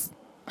issues.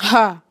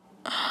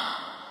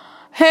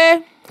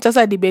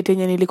 Sasa debate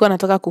yenye nilikuwa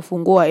nataka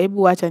kufungua,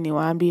 hebu acha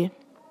niwaambie.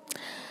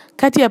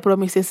 Kati ya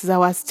promises za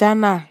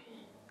wasichana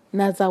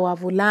na za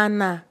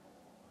wavulana,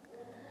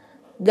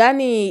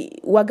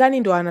 wagani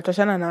ndio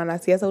wanatoshana na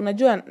wanasiasa?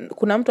 Unajua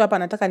kuna mtu hapa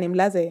anataka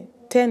nimlaze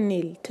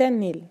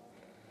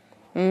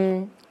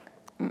 10-0.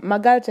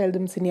 Magal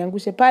child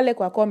msiniangushe pale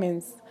kwa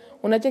comments.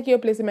 Unacheki hiyo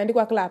place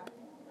imeandikwa clap.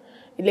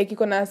 Ile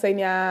kiko na sign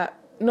ya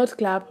not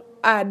clap,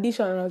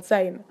 additional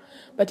sign.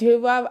 But if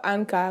you have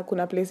anchor,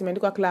 kuna place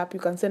imeandikwa clap, you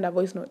can send a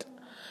voice note.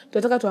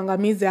 Tunataka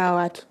tuangamize hawa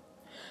watu.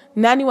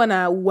 Nani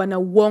wana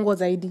uongo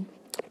zaidi?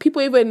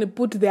 People even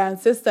put their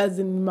ancestors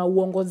in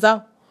mauongo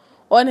zao.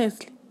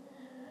 Honestly.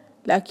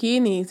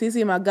 Lakini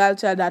sisi magal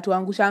child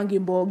hatuangushangi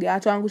mboge,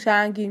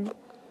 hatuangushangi.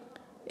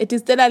 It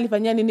is Stella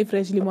alifanyia nini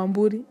Freshly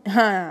Mwamburi?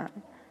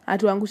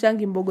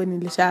 Hatuangushangi mbogo,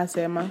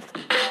 nilishasema.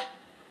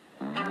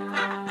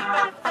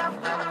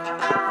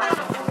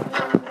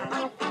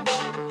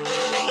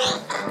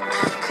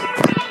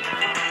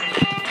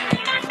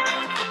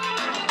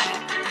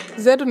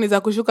 Zetu ni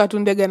za kushuka tu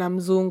ndege na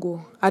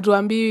mzungu.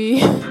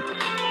 Hatuambiwi.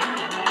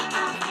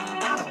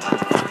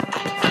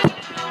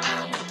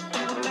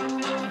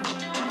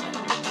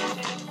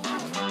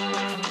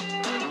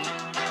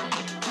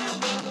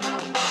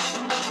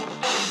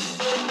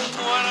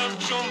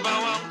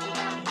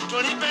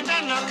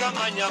 Tulipendana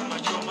kama nyama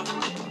choma,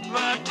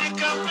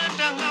 matika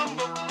kwenda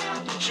ng'ambo,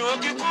 chuo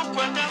kikuu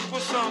kwenda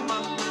kusoma,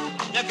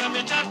 miaka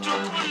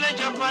 3 kule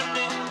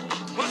Japani,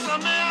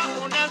 kusomea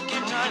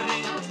udaktari,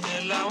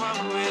 Stella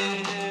wangu.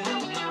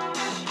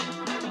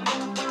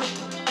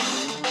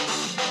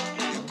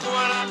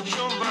 Nilikuwa na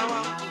mchumba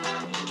wangu,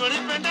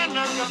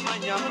 tulipendana kama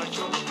nyama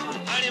choma,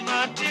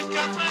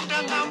 alimatika kwenda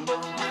ng'ambo,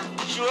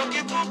 chuo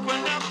kikuu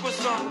kwenda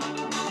kusoma,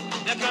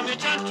 miaka 3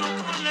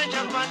 kule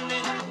Japani,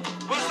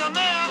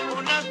 kusomea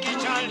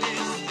udaktari,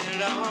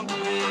 Stella wangu.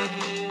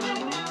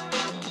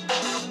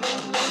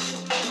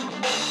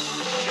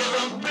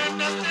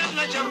 Nilimpenda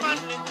Stella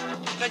Japani,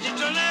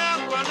 kajitolea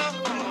kwa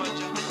nafsi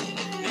moja,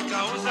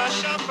 nikauza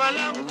shamba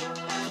langu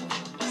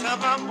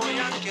sababu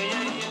yake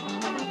yeye,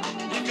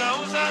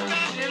 nikauza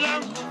gari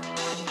langu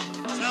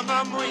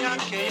sababu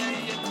yake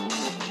yeye,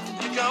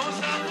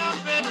 nikauza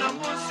ng'ombe na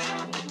mbuzi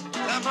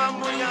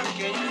sababu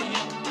yake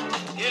yeye,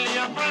 ili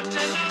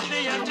apate nafsi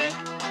yake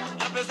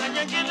na pesa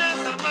nyingine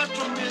za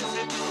matumizi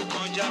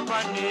huko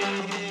Japani.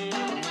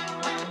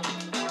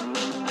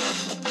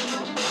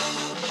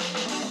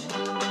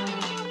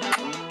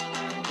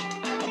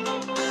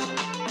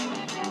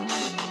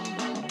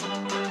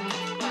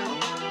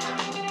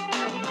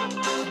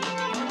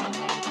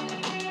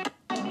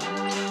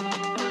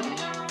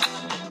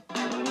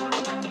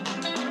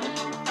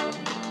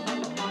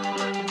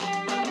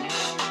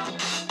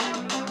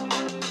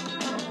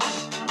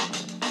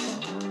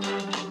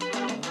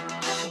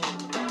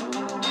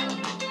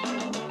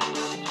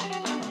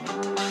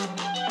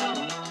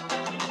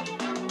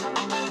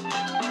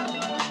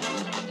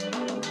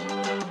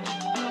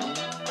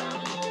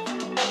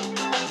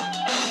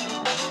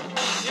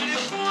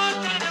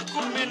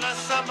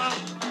 17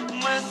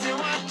 mwezi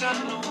wa 5.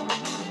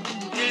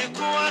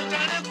 Ilikuwa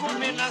tarehe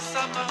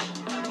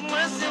 17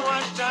 mwezi wa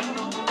 5.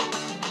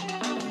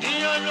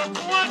 Ndiyo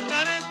ilikuwa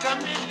tarehe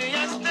kamili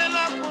ya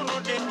Stella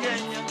kurudi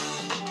Kenya.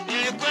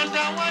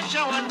 Nilikwenda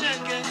uwanja wa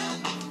ndege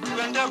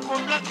kwenda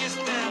kumlaki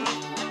Stella.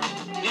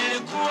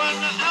 Nilikuwa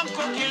na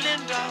Anko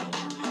Kilinda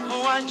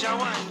uwanja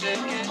wa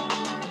ndege.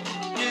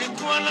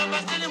 Nilikuwa na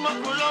Basili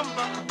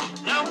Makulomba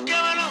na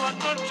mkewe na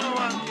watoto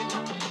wake.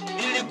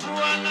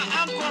 Nilikuwa na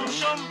Anko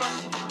Mshomba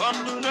wa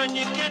Mdundo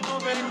Nyiketu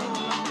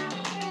Berua.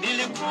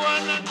 Nilikuwa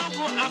na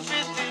ndugu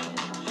Afithi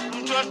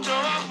mtoto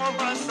wa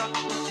Mombasa.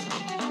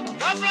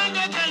 Kabla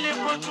ndege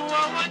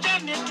ilipotua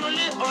wajani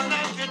tuliona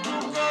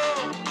vituko.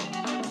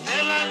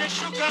 Stella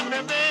alishuka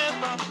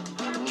amebeba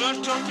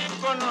mtoto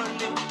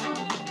mikononi.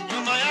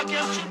 Nyuma yake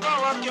mchumba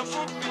wake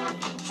fupi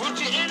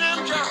futi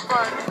 4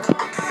 mchapani.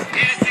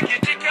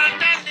 Nilisikitika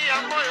ndani ya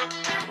moyo,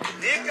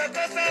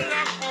 nikakasa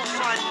la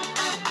kufanya.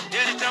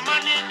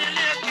 Nilitamani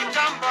nilie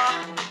Kikamba,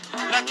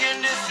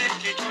 lakini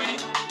sikijui.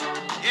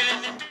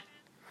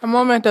 A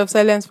moment of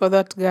silence for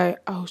that guy.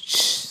 Ouch.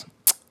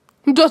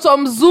 Mtoto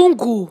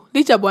mzungu,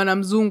 licha bwana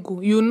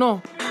mzungu, you know.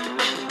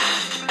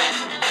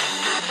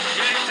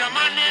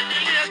 Nilitamani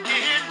nilie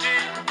Kihindi,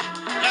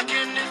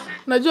 lakini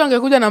najua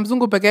angekuja na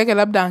mzungu peke yake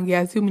labda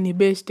angeasimu ni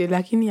beshte,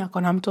 lakini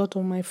yako na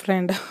mtoto my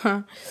friend.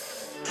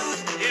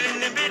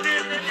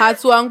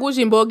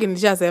 Hatuangushi mbogi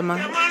nilishasema.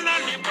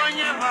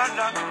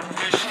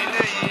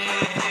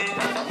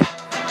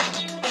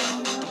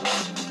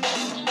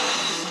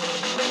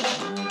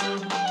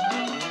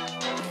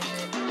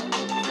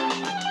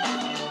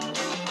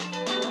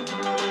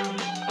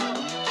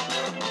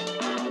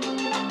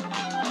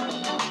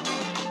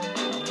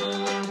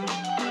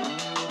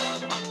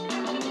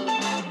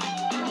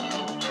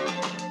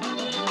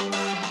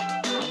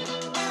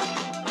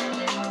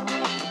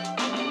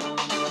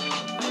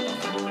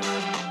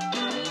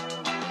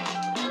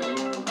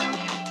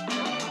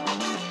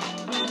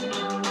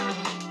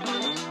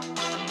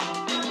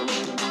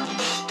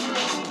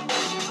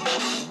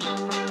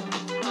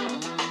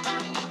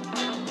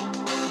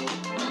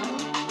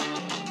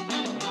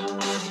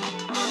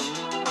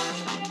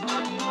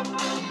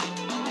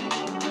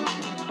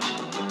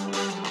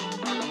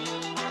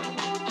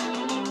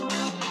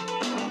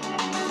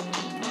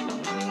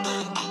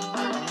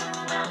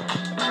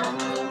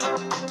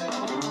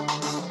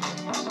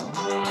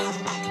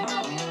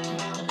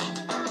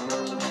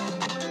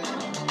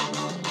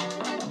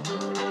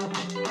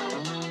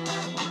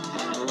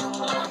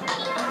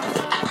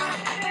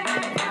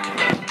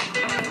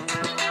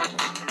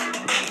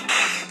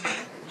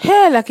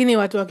 Lakini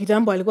watu wa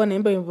kitambo walikuwa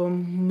naimba wimbo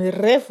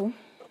mrefu.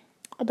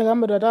 Hata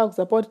kama tunataka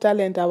kusupport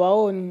talent our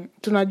own,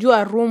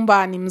 tunajua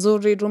rumba ni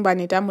mzuri, rumba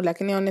ni tamu,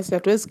 lakini honestly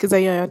hatuwezi sikiza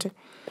hiyo yote.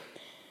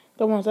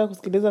 Kama unataka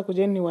kusikiliza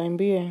kujeni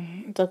niwaambie,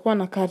 nitakuwa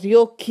na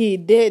karaoke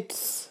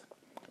dates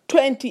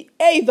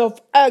 28th of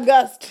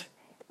August.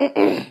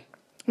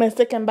 My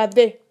second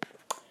birthday.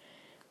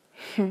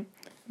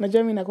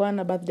 Najua mimi nakuwa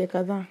na birthday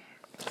kadhaa.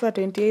 Sasa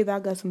 28th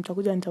August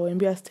mtakuja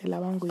nitawaambia Stella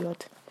wangu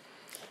yote.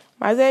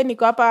 Mazee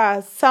niko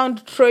hapa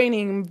sound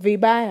training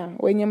vibaya.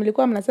 Wenye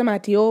mlikuwa mnasema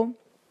ati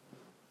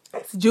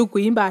sijui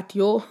kuimba ati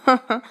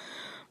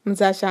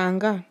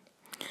mzashanga.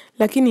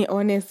 Lakini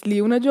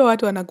honestly, unajua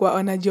watu wanakuwa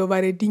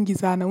wanajioverrating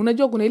sana.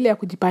 Unajua kuna ile ya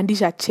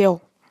kujipandisha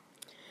cheo.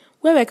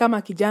 Wewe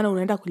kama kijana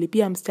unaenda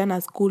kulipia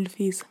msichana school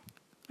fees.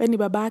 Wewe ni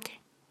babake.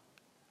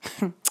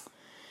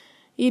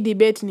 Hii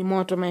debate ni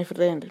moto my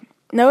friend.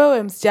 Na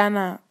wewe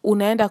msichana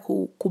unaenda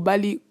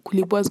kukubali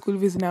kulipia school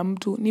fees na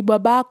mtu, ni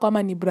babako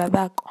ama ni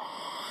brotherako?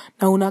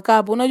 Na unakaa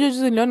hapo. Unajua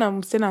juzi niliona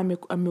msichana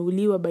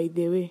ameuliwa by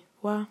the way.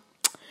 Wow.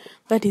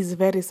 That is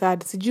very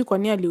sad. Sijui kwa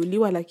nini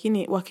aliuliwa,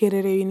 lakini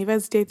Wakerere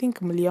University I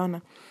think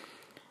mliona.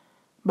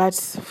 But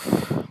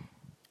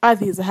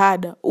earth is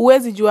hard.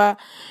 Uwezi jua.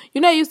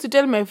 You know, I used to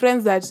tell my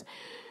friends that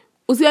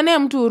usionee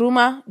mtu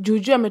huruma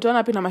juu ametoana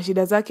wapi na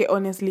mashida zake.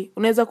 Honestly,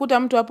 unaweza kuta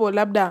mtu hapo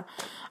labda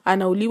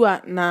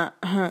anauliwa na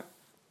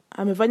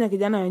amefanya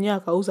kijana wenyewe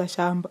akauza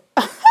shamba.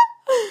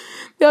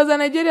 There was a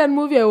Nigerian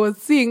movie I was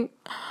seeing.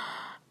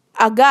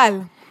 A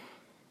girl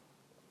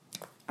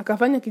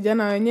akafanya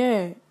kijana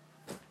wenyewe.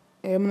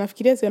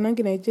 Mnafikiria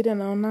sionangi Nigeria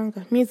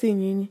naonanga. Mimi si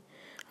nyinyi.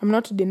 I'm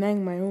not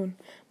denying my own.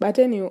 But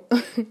anyway,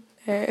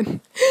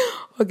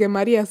 okay,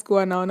 Maria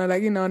sikuwa naona,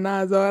 lakini naona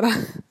Azora.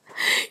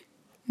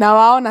 Na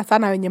waona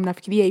sana wenye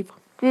mnafikiria hivyo.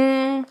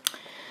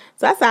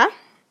 Sasa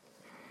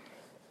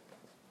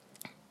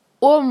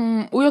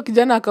huyo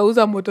kijana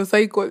akauza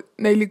motorcycle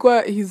na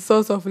ilikuwa his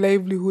source of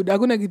livelihood.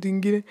 Hakuna kitu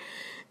kingine.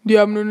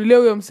 Ndio amnunulia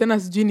huyo msichana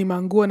sijui ni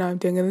manguo na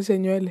amtengenezeshe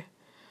nywele.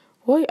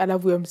 Hoi,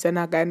 alafu huyo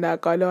msichana akaenda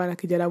akaolewa na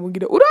kijana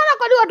mwingine. Unaona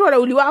kwa nini watu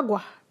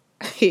wanauliwagwa?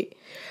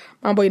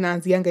 Mambo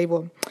inaanzianga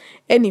hivyo.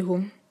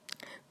 Anywho,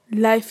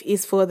 life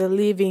is for the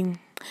living.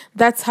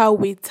 That's how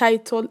we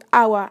titled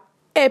our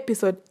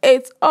episode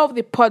 8 of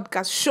the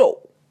podcast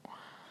show.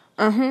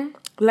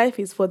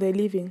 Life is for the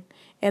living.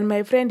 And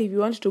my friend, if you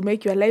want to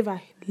make your life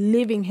a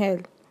living hell,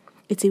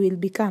 it will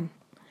become.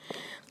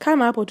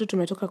 Kama hapo tu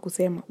tumetoka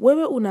kusema,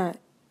 wewe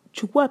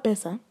unachukua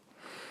pesa,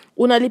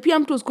 unalipia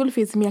mtu school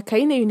fees miaka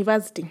 4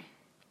 university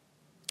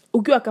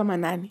ukiwa kama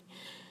nani?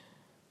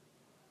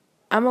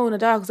 Ama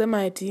unataka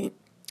kusema ati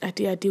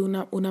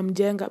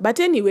unamjenga? But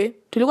anyway,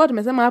 tulikuwa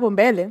tumesema hapo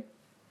mbele,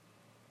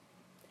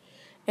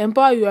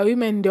 empower your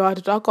women, ndio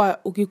watoto wako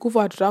ukikufa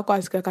watoto wako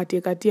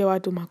wasikakatie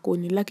watu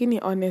makuni. Lakini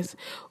honest,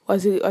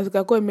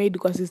 wasikakuwe made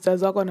kwa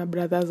sisters wako na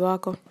brothers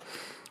wako.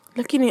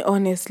 Lakini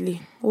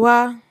honestly,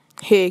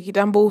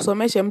 kitambo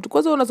usomeshe mtu.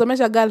 Kwanza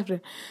unasomesha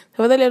girlfriend,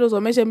 tafadhali hata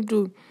usomeshe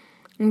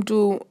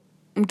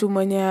mtu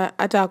mwenye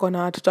hata ako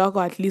na watoto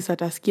wako, at least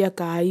atasikia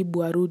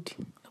kaaibu arudi.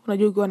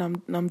 Unajua ukiwa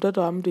na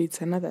mtoto wa mtu,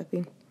 it's another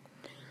thing.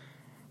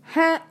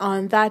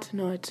 On that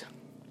note,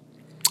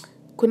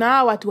 kuna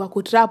hawa watu wa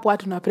kutrap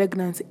watu na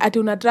pregnancy. Ati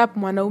unatrap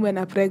mwanaume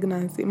na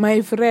pregnancy.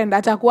 My friend,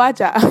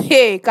 atakuacha.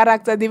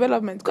 Character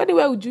development. Kwani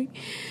wewe hujui?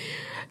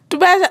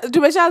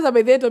 Tumeshaanza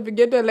by the topic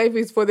yetu, life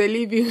is for the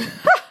living.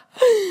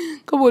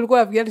 Kama ulikuwa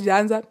unafikiria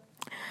tujaanza.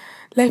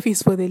 Life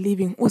is for the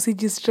living.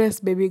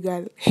 Usijistress, baby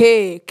girl.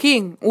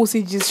 King,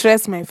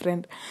 usijistress, my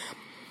friend.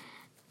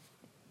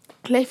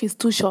 Life is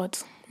too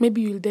short.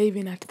 Maybe you'll die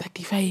even at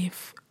 35.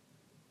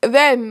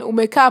 Then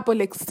umekaa hapo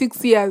like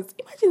 6 years.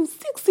 Imagine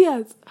 6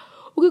 years.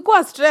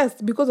 Ukikuwa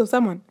stressed because of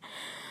someone.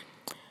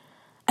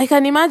 I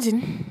can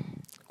imagine.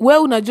 Wewe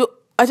unajua,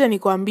 acha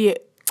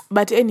nikwambie.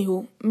 But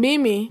anywho,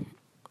 mimi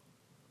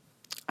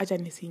acha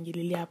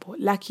nisiingililie hapo.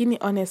 Lakini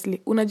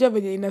honestly, unajua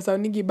venye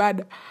inasoundingi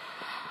bad.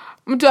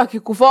 Mtu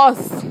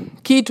akikuforce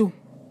kitu.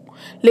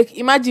 Like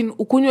imagine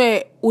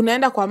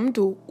unaenda kwa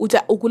mtu,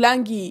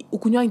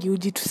 ukunywangi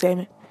uji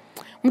tuseme.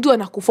 Mtu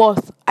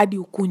anakuforce hadi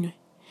ukunywe.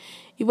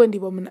 Hivyo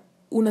ndivyo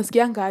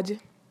unasikianga aje?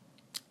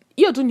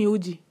 Hiyo tu ni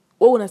uji.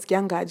 Wewe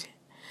unasikianga aje?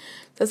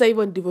 Sasa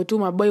hivyo ndivyo tu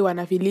maboy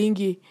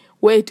wanafilingi.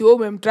 Wait, wewe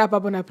umemtrap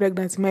hapo na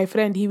pregnancy, my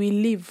friend, he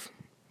will live.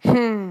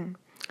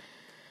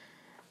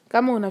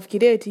 Kama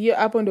unafikiria eti hiyo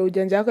hapo ndio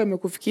ujanja wako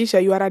imekufikisha,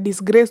 you are a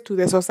disgrace to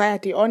the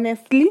society,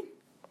 honestly.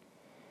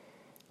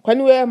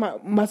 Kwani wewe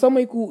masomo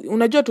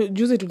unajua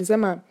juzi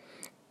tulisema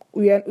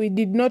we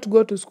did not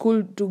go to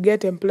school to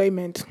get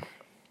employment.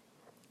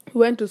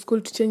 We went to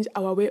school to change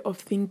our way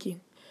of thinking.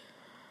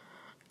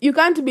 You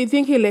can't be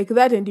thinking like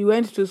that and you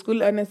went to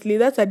school. Honestly,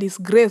 that's a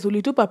disgrace.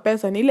 Ulitupa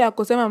pesa. Ni ile ya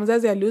kusema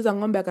mzazi aliuza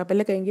ng'ombe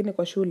akapeleka ingine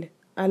kwa shule.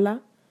 Ala.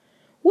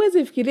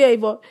 Huwezi fikiria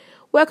hivyo.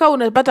 Weka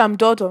unapata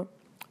mtoto.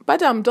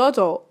 Pata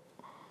mtoto.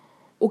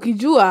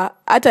 Ukijua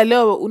hata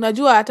leo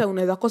unajua hata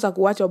unaweza kosa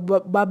kuacha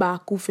baba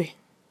akufe.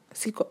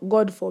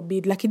 God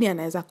forbid, lakini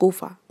anaweza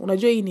kufa.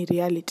 Unajua hii ni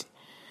reality.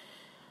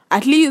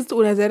 At least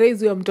unaweza raise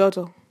huyo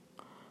mtoto.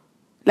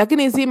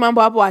 Lakini si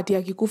mambo hapo ati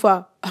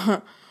akikufa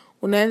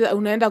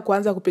unaenda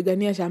kuanza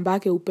kupigania shamba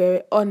yake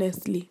upewe.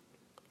 Honestly,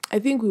 I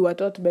think we were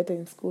taught better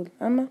in school.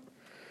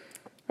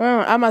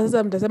 Ama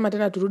sasa mtasema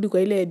tena turudi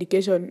kwa ile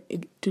education,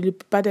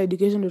 tulipata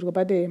education ndio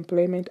tukapata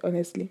employment,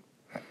 honestly.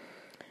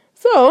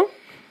 So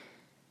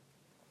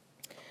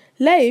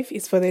life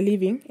is for the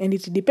living and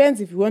it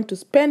depends if you want to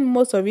spend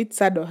most of it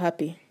sad or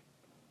happy.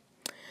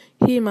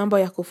 Hii mambo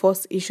ya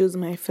kuforce issues,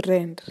 my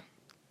friend.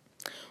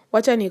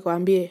 Wacha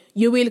nikwambie,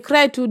 you will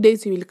cry 2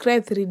 days, you will cry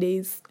 3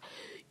 days.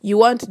 You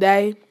won't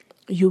die,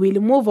 you will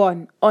move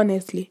on,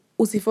 honestly.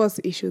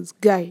 Usiforce issues,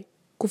 guy.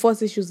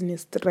 Kuforce issues ni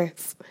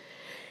stress.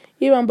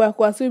 Hii mambo ya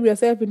kuassume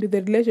yourself into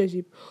the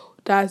relationship,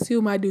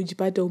 utaassume hadi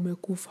ujipate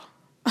umekufa.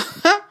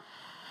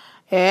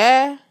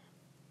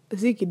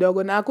 Si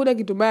kidogo. Na hakuna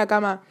kitu mbaya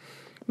kama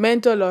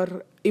mental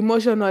or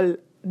emotional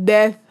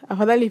death.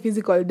 Afadhali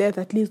physical death,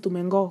 at least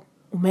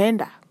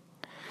umeenda.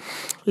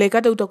 Like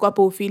hata utakuwa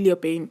hapo feel your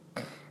pain.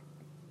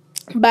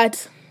 But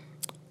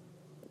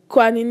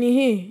kwa nini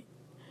hii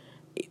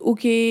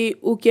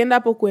ukienda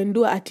hapo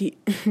kuendua ati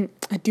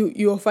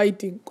you are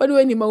fighting? Kwani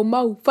wewe ni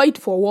maumau? Fight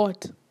for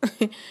what?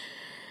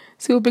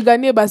 Si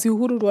upiganie basi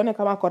uhuru, tuone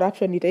kama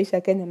corruption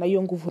itaisha Kenya na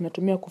hiyo nguvu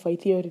unatumia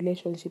kufight hiyo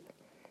relationship.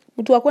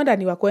 Mtu wa kwenda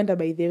ni wa kwenda,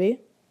 by the way.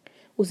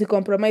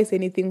 Usicompromise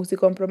anything,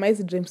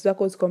 usicompromise dreams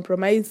zako,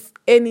 usicompromise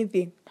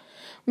anything.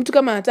 Mtu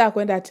kama anataka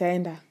kwenda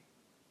ataenda.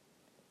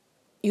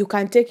 You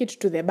can take it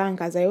to the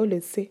bank, as I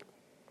always say.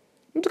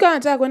 Mtu kama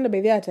anataka kwenda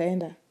by the way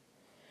ataenda.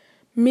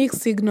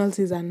 Mixed signals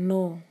is a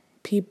no,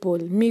 people.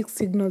 Mixed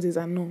signals is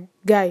a no.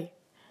 Guy,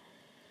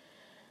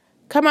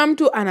 kama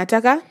mtu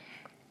anataka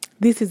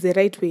this is the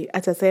right way,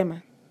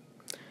 atasema.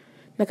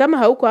 Na kama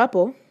hauko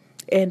hapo,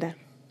 enda.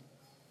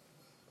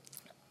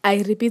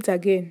 I repeat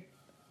again.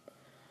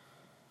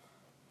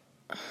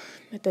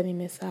 Hata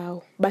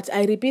nimesahau. But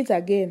I repeat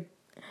again.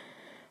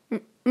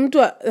 Mtu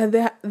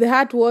the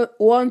heart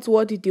wants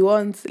what it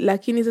wants,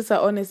 lakini sasa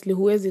honestly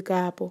huwezi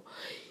kaa hapo.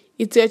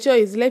 It's your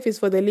choice. Life is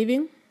for the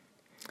living.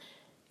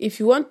 If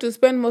you want to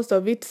spend most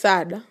of it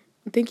sad,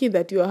 thinking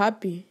that you are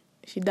happy,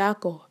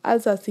 shidako,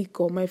 alsa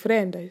siko, my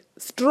friend,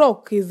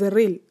 stroke is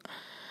real.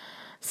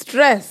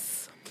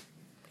 Stress,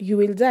 you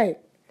will die.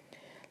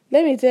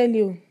 Let me tell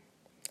you,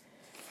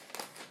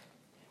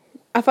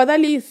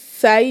 afadhali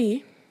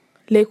sai,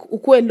 like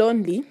ukue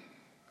lonely,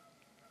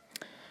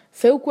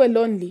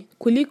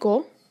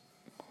 kuliko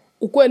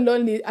ukue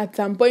lonely at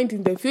some point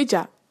in the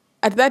future.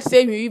 At that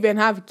time you even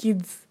have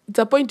kids. It's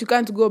a point you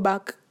can't go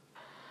back.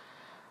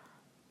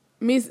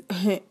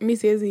 mi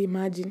siwezi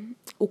imagine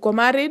uko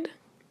married,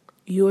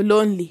 you're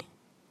lonely,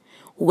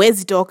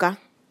 huwezi toka,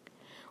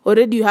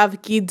 already you have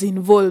kids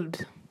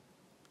involved,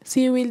 so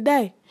you will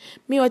die.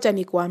 Mi wacha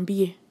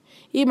nikuambie,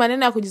 hii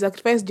maneno ya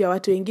kujisacrifice juu ya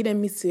watu wengine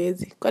mi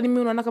siwezi. Kwani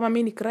mimi unaona kama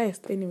mimi ni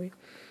Christ? Anyway,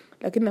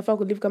 lakini nafaa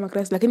kulive kama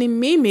Christ, lakini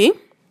mimi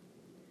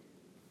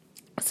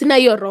sina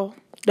hiyo roho.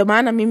 Ndio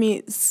maana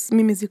mimi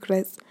si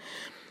Christ.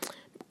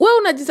 Wewe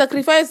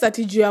unajisacrifice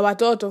ati juu ya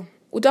watoto,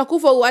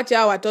 utakufa uache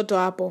hao watoto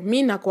hapo.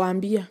 Mimi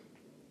nakwambia,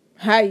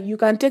 you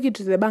can take it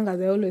to the bank, as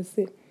I always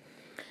say.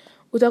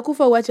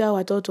 Utakufa uache hao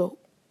watoto.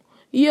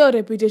 Hiyo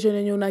reputation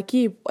yenye una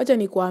keep, acha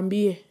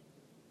nikwambie.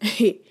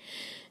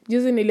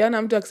 Juzi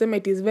niliona mtu akisema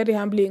it is very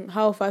humbling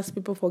how fast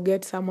people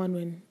forget someone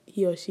when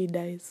he or she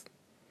dies.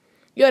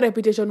 Hiyo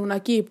reputation una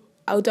keep,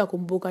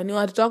 hautakumbuka. Ni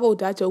watoto wako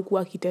utaacha huku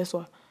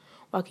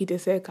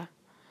wakiteseka.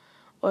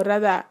 Or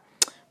rather,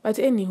 but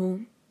anywho,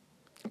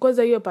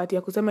 kwanza hiyo part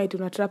ya kusema eti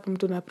unatrap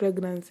mtu na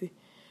pregnancy.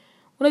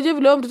 Unajua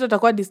vile mtoto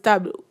atakuwa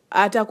disturbed,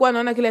 atakuwa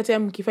anaona kila time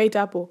mkifight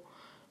hapo.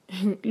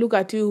 Look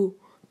at you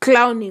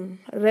clowning,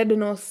 red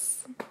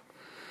nose.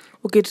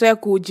 Ukitry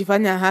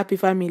kujifanya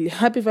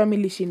happy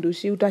family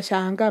shindushi,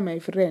 utashangaa my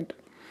friend.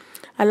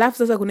 Alafu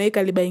sasa kuna hii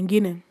kaliba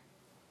ingine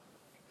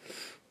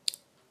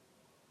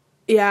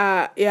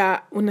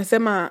ya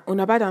unasema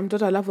unapata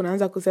mtoto alafu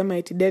unaanza kusema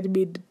eti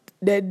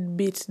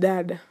deadbeat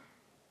dad.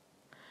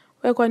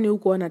 Wewe kwani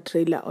huko ona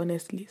trailer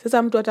honestly?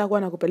 Sasa mtu hata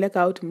akuwa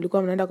nakupeleka out,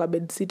 mlikuwa mnaenda kwa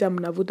bedsitter,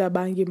 mnavuta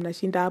bangi,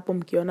 mnashinda hapo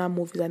mkiona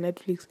movies za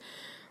Netflix.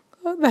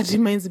 That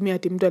reminds me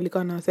ati mtu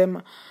alikuwa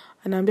anasema,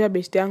 anaambia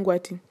best yangu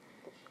ati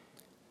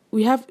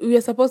we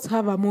are supposed to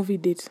have a movie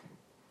date.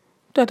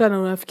 Mtu hata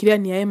unafikiria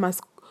ni Emma,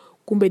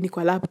 kumbe ni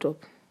kwa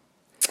laptop.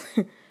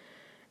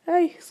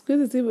 Siku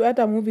hizi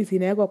hata movies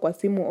inawekwa kwa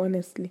simu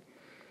honestly.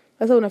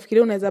 Sasa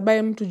unafikiria unaweza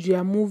buy mtu juu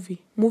ya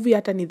movie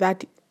hata ni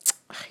 30.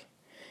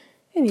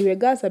 Anyway,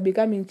 guys are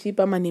becoming cheap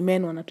ama ni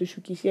men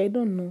wanatushukishia, I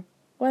don't know.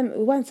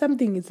 One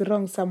something is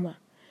wrong somewhere.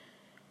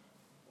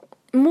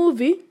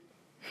 Movie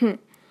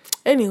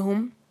anywho,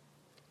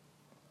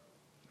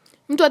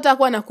 mtu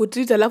atakuwa na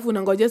kutreat alafu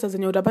unangojea sasa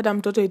zenye utapata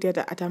mtoto eti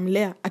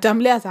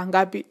atamlea saa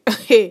ngapi?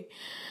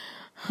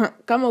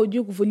 Kama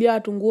hujui kufulia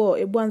watu nguo,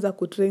 hebu anza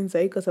kutrain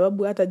sasa, kwa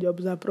sababu hata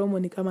job za promo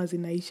ni kama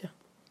zinaisha.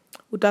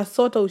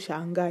 Utasota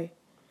ushangae.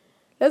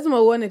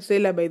 Lazima uone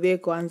trailer by the way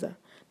kwanza.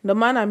 Ndio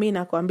maana mimi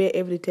nakwambia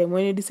every time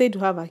when you decide to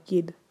have a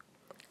kid,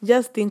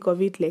 just think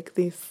of it like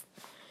this.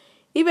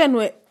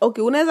 Even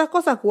okay, unaweza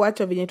kosa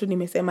kuacha venye tu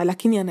nimesema,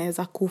 lakini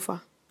anaweza kufa.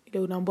 Ile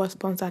unaambiwa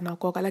sponsor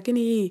anaokoka, lakini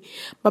hii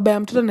baba ya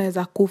mtoto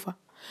anaweza kufa.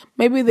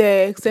 Maybe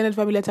the extended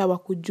family hata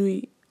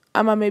wakujui,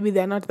 ama maybe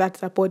they are not that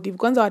supportive.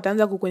 Kwanza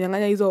wataanza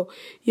kukunyang'anya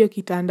hiyo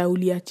kitanda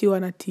uliachiwa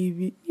na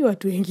TV. Ni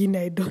watu wengine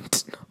I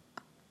don't know.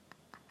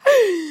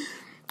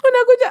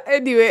 Unakuja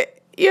anyway,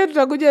 hiyo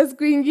tutakuja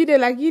siku nyingine,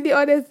 lakini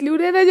honestly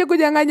unaendaje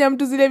kunyang'anya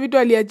mtu zile vitu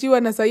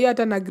aliachiwa na sasa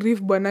hata na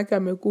grief bwanake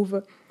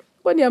amekufa?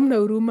 Kwani hamna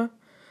huruma?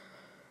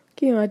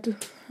 Kile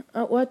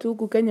watu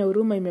huku Kenya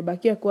huruma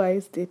imebakia kwa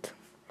estate.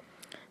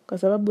 Kwa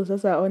sababu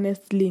sasa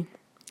honestly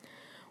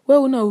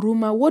wewe una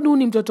huruma, wewe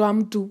ni mtoto wa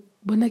mtu,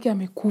 bwanake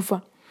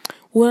amekufa.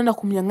 Unaenda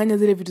kumnyang'anya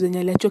zile vitu zenye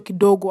aliachiwa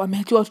kidogo,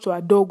 ameachiwa watoto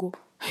wadogo.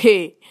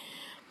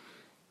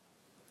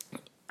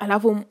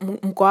 Alafu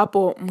mko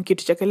hapo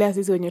mkituchekelea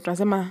sisi wenye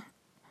tunasema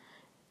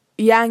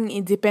young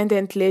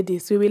independent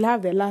ladies, we will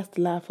have the last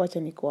laugh. Wacha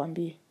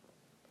nikuambie.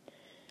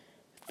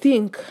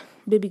 Think,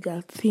 baby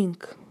girl,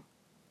 think.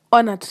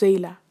 On a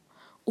trailer,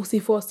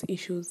 usiforce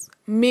issues.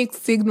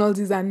 Mixed signals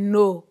is a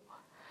no.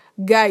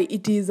 Guy,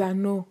 it is a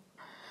no.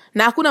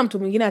 Na hakuna mtu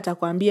mwingine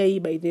atakwambia hii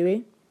by the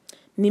way.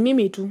 Ni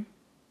mimi tu.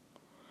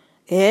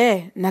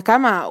 Na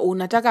kama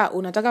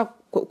unataka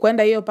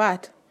kwenda hiyo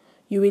part,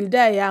 you will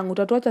die young.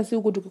 Utatuacha si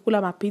huku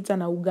tukikula mapizza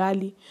na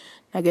ugali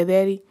na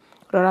getheri.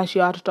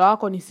 Rarashia watoto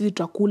wako ni sisi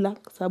tutakula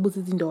kwa sababu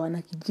sisi ndio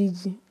wana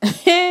kijiji.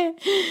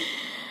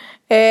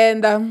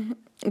 And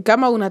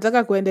kama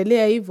unataka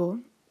kuendelea hivyo,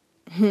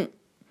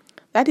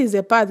 that is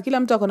the path. Kila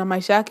mtu akona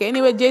maisha yake.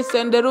 Anyway,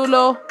 Jason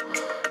Derulo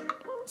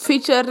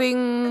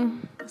featuring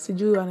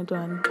sijui anaitwa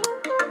nani.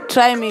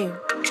 Try me.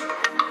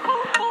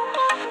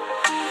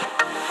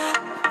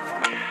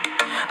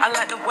 I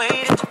like the way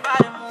that your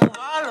body move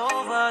all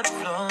over the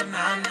floor,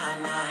 nah, nah,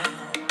 nah.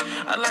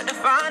 I like to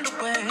find a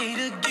way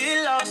to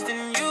get lost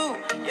in you,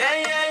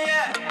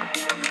 yeah.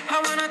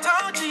 I wanna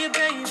talk to you,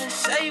 baby,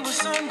 say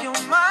what's on your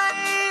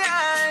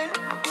mind.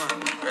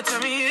 Girl,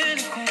 tell me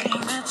anything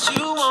that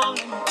you want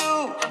to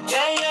do,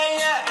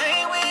 yeah.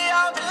 Ain't we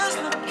all just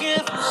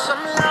looking for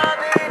some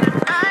loving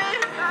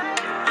tonight?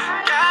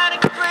 Got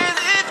a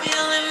crazy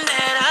feeling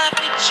that I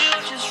fit you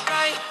just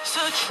right,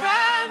 so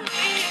try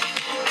me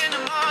in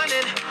the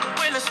morning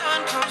when the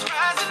sun comes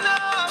rising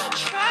up.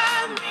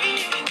 Try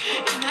me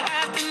in the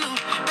afternoon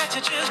that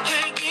you just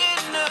can't get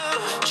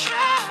enough.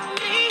 Try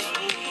me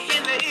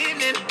in the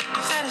evening,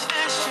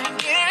 satisfaction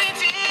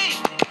guaranteed.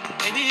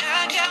 Baby,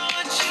 I got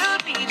what you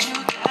need, you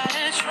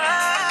gotta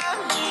try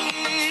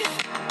me.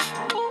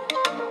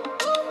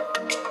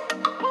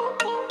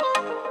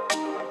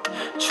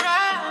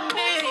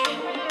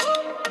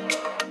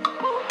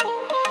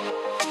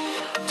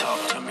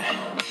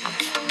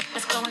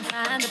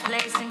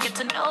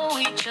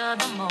 of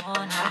the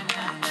morning.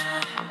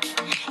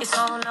 It's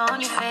all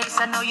on your face,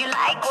 I know you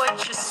like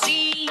what you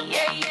see.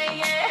 Yeah, yeah,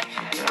 yeah.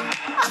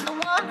 I'm the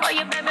one for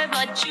you, baby,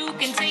 but you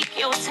can take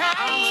your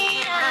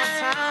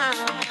time.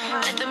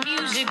 Let the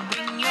music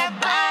bring your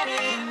body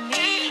to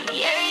me.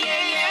 Yeah,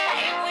 yeah,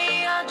 yeah. And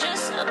we are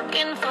just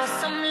looking for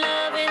some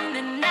love in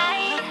the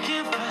night.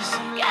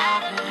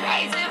 Got a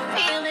crazy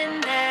feeling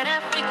that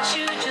I fit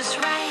you just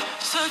right.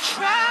 So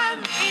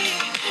try me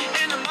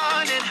in the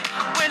morning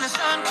when the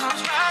sun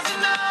comes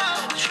rising up.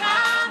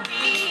 Try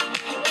me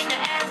in the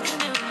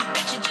afternoon,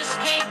 but you just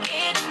can't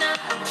get enough.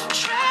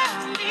 Try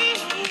me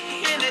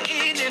in the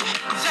evening,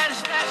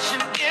 satisfaction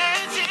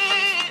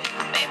guaranteed.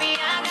 Baby,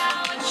 I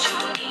got what you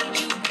need,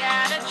 you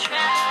gotta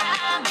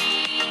try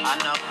me. I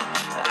know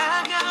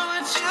I got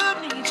what you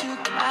need, you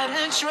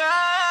gotta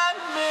try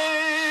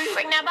me.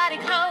 Bring that body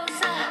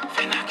closer,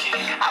 And I can't,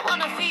 I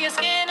wanna feel your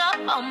skin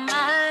up on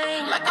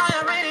mine. like I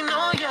already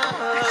know ya.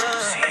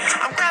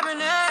 I'm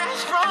grabbing her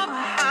ass from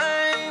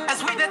behind. As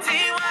sweet as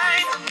tea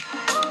wine,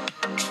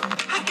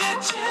 I get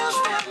chills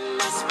down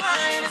my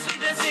spine. As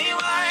sweet as tea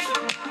wine,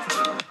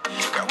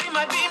 girl, we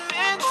might be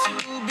meant to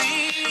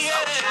be. So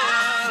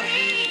try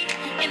me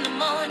in the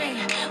morning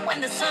when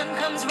the sun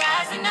comes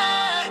rising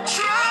up.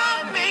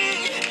 Try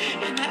me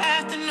in the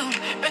afternoon,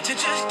 bet you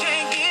just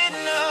can't get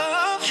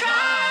enough.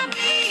 Try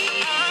me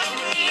in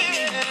the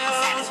evening,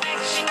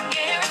 satisfaction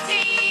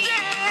guaranteed.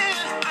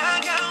 Yeah, I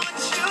got what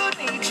you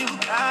need, you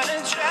gotta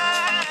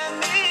try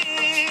me.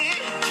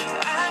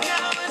 I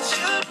got what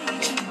you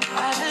need, you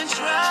gotta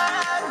try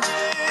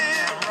me.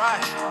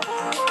 Right.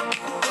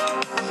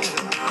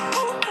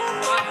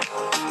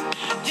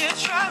 Yeah,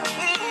 try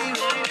me,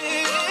 baby.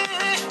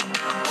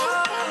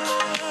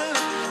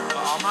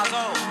 For all my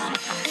goals.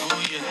 Oh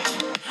yeah,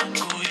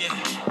 oh yeah,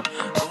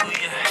 oh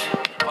yeah.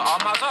 For all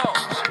my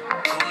goals.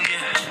 Oh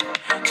yeah,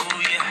 oh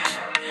yeah,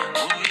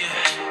 oh yeah.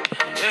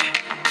 Yeah,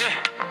 yeah.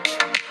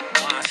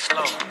 One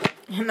slow.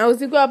 Na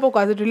usiku hapo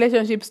kwa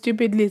relationship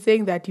stupidly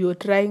saying that you're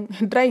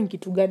trying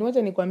kitu gani.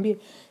 Wacha nikwambie,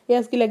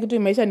 yes, kila kitu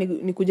imeisha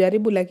ni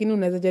kujaribu, lakini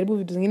unaweza jaribu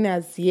vitu zingine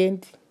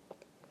haziendi.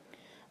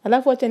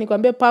 Alafu wacha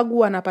nikwambie,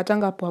 pagu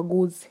anapatanga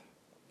paguzi.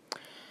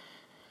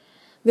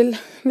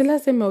 The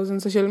last time I was on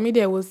social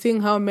media, I was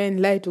seeing how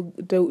men lie to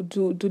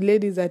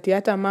ladies ati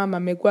hata mama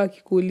amekuwa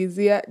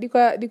akikuulizia.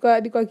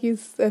 Dikwa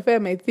Kiss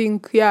FM, I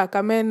think, yeah,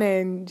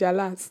 Kamene and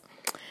Jalas.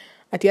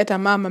 Ati hata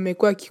mama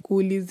amekuwa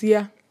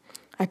akikuulizia.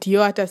 Ati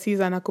yo hata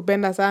Caesar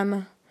anakupenda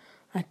sana.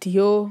 Ati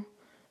yo.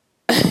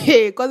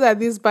 Cause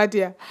this party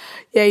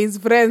ya his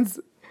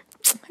friends.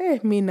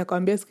 Mimi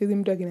nakwambia sikizi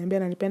mtu akiniambia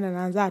ananipenda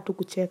naanza tu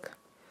kucheka.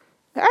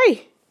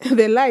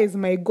 The lies,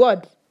 my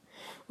God.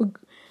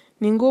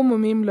 Ni ngumu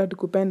mimi Lord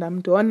kupenda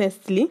mtu,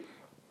 honestly.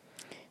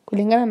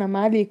 Kulingana na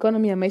mahali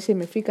economy ya maisha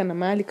imefika na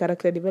mahali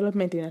character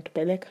development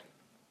inatupeleka.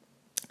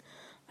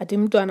 Ati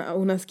mtu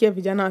unasikia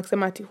vijana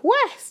wakisema ati,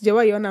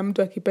 sijawahi ona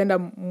mtu akipenda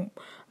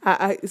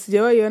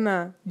sijawahi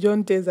ona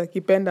John Teza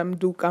akipenda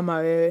mtu kama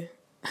wewe.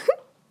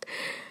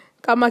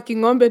 Kama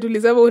King'ombe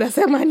tulisema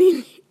unasema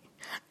nini?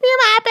 Ni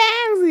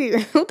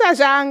mapenzi.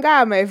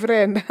 Utashangaa my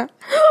friend.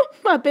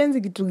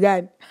 Mapenzi kitu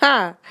gani?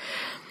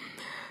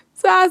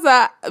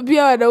 Sasa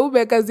pia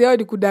wanaume kazi yao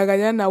ni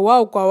kudanganyana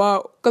wao kwa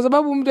wao. Kwa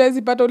sababu mtu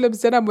hawezi pata ule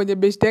msichana mwenye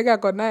beshte yake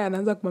ako naye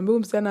anaanza kumwambia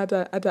msichana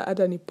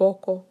hata ni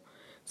poko.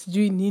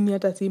 Sijui nini,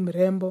 hata si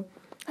mrembo.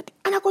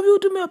 Anakwambia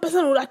utume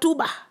pesa na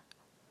unatuba.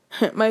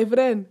 My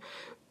friend,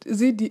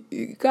 zidi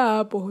kaa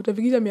hapo,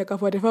 utafikisha miaka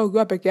 45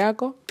 ukiwa peke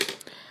yako.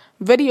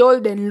 Very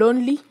old and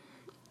lonely.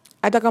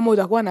 Hata kama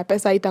utakuwa na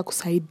pesa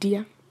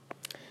haitakusaidia.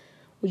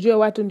 Ujue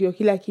watu ndio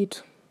kila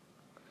kitu.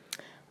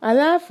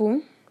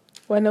 Alafu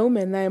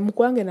wanaume naye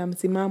mkuange na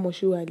msimamo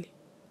surely.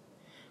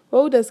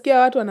 Wewe utasikia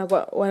watu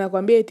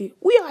wanakuambia eti,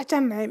 "Huyo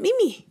achana naye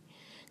mimi."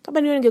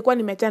 Kama niwe ningekuwa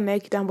nimeachana naye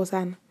kitambo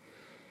sana.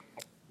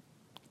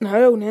 Na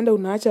wewe unaenda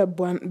unaacha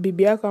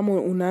bibi yako ama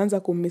unaanza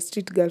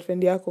kumistreat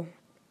girlfriend yako.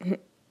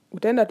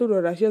 Utaenda tu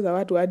rorashia za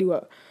watu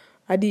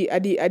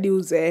hadi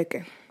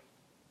uzeeke.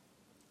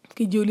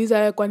 Kijiuliza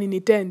wewe kwani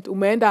ni tent,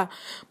 umeenda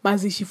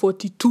mazishi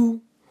 42,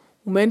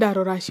 umeenda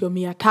rorashio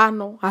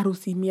 500,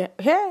 harusi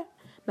 100,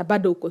 na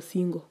bado uko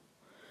single.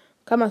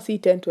 Kama si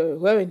tent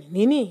wewe ni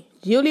nini?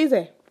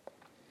 Jiulize.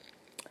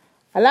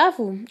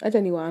 Alafu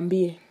acha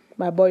niwaambie,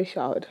 my boy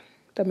shout.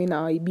 Hata mimi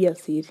nawaibia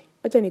siri.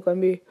 Acha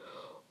nikwambie,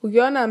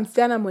 ukiona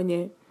msichana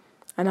mwenye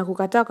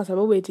anakukataa kwa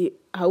sababu eti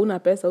hauna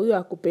pesa, huyo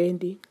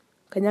hakupendi.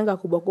 Kanyanga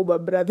kubwa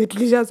brother,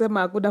 tulishasema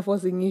hakuna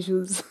forcing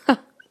issues.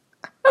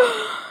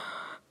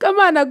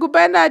 Kama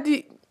anakupenda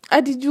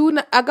ati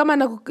Juna, kama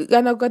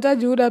anakukataa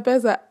Juna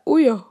pesa,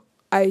 huyo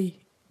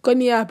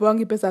kwani hapo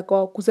wangi pesa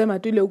kwa kusema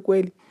tu ile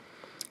ukweli.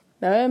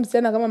 Na wewe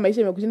msichana, kama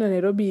maisha yamekushinda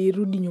Nairobi,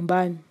 irudi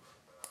nyumbani.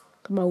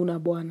 Kama una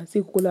bwana,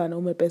 si kukula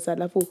wanaume pesa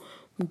alafu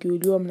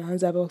mkiuliwa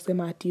mnaanza hapa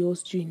kusema ati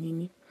sijui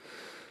nini.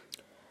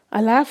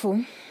 Alafu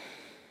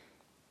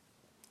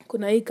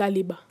kuna hii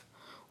Kaliba.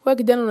 Wewe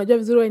kijana unajua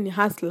vizuri wewe ni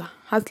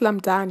hustler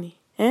mtaani,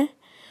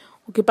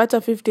 Ukipata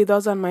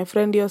 50,000 my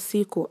friend hiyo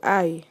siku,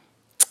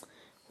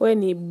 wewe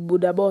ni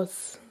buda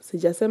boss.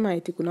 Sijasema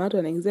eti kuna watu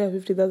wanaingiza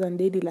 50,000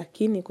 daily,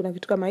 lakini kuna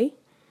kitu kama hii.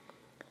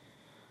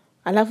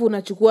 Alafu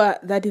unachukua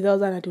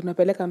 30,000 ati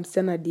unapeleka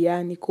msichana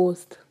Diani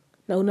Coast.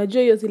 Na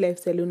unajua hiyo si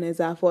lifestyle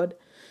unaweza afford.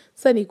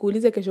 Sasa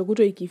nikuulize kesho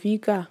kutwa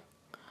ikifika,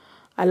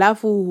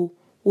 alafu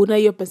una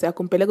hiyo pesa ya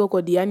kumpeleka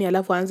huko Diani,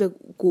 alafu aanze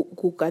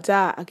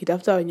kukataa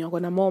akitafuta wenye wako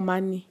na more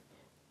money.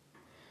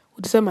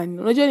 Utasema nini?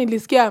 Unajua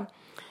nilisikia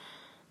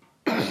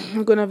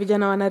kuna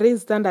vijana wana raise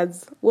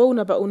standards.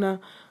 Wewe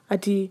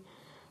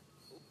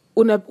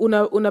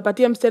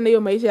unapatia msichana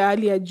hiyo maisha ya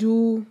hali ya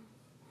juu.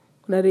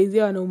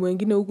 Unaraisea wanaume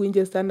wengine huku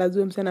nje standards,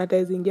 wewe msichana hata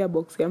ingia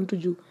box ya mtu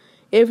juu.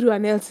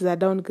 Everyone else is a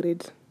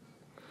downgrade.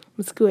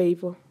 Msikiwe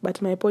hivyo.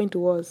 But my point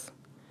was,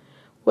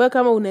 wewe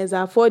kama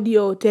unaweza afford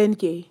hiyo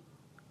 10k,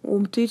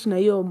 umtreat na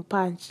hiyo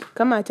punch.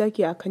 Kama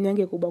hataki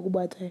akanyange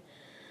kubwa hata.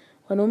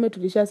 Wanaume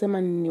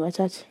tulishasema ni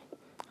wachache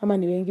ama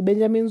ni wengi.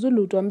 Benjamin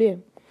Zulu tuambie.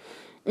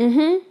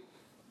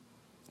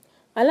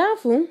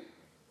 Alafu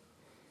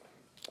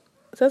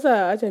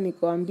sasa acha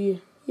nikuambie,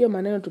 hiyo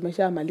maneno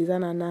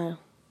tumeshamalizana nayo.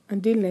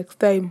 Until next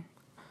time.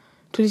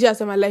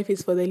 Tulishasema life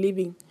is for the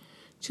living.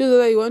 Choose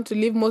whether you want to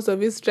live most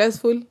of it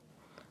stressful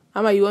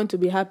ama you want to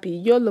be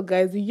happy. YOLO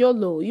guys,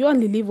 YOLO. You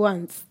only live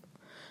once.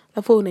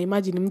 Alafu una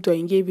imagine mtu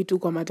aingie vitu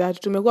kwa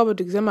matatu. Tumekuwa hapo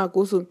tukisema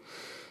kuhusu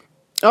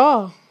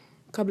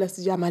kabla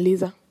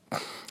sijamaliza.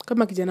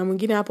 Kama kijana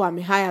mwingine hapo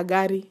amehaya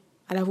gari,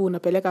 alafu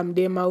unapeleka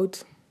mdem out.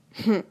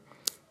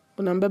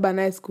 Unambeba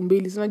naye siku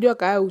 2. Unajua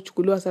kaya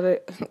uchukuliwa sana.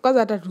 Kwanza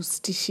hata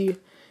tusitishie.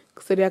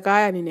 Kusema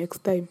kaya ni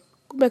next time.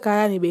 Kumbe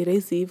kaya ni bei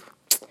rahisi hivyo.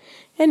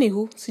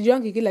 Anywho,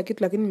 sijuangi kila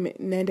kitu, lakini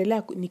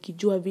naendelea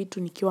nikijua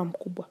vitu nikiwa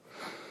mkubwa.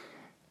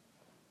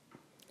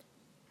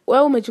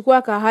 Wewe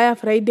umechukua kahaya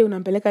Friday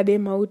unampeleka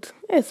dem out.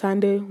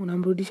 Sunday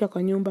unamrudisha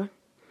kwa nyumba.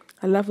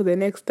 Alafu the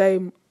next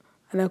time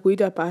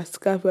anakuita past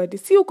cafe ati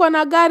si uko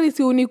na gari,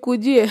 si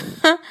unikujie.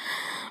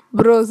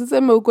 Bro,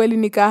 siseme ukweli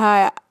ni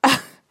kahaya.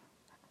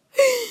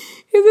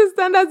 Hizi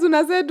standards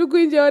unasema tu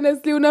kuinje,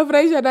 honestly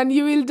unafurahisha and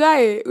you will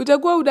die.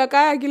 Utakuwa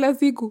unakaya kila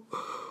siku.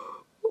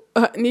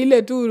 Ni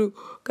ile tu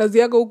kazi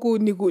yako huku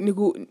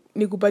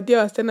ni kupatia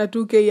wasichana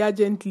 2k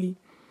urgently.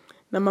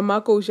 Na mama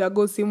yako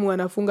ushago simu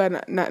anafunga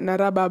na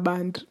rubber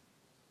band.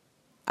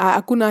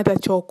 Hakuna hata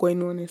choko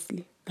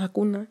honestly.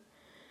 Hakuna.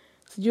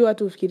 Sijui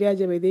watu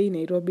ufikiriaje by the way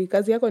Nairobi.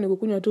 Kazi yako ni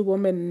kukunywa tu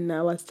pombe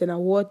na wasichana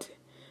wote.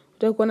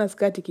 Utaki kuona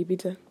skati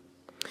kipita.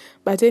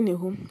 But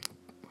anywho,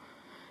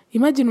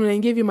 imagine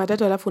unaingia hivi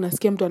matatu alafu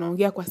unasikia mtu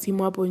anaongea kwa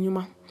simu hapo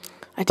nyuma.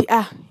 Ati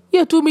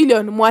hiyo 2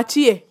 million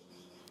muachie.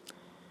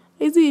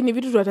 Hizi ni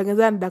vitu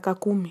tunatengeneza dakika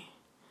 10.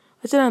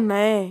 Achana na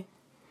yeye.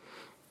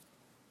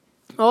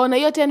 Na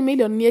hiyo 10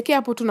 million niwekea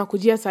hapo tu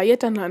nakujia saa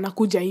yeta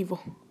nakuja hivyo.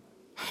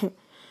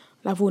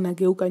 Alafu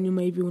unageuka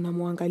nyuma hivi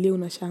unamwangalia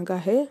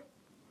unashangaa,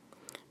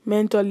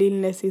 mental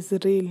illness is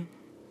real.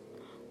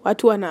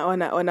 Watu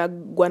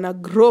wana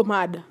grow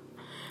mad.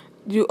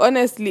 You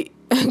honestly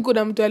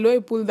kuna mtu aliwahi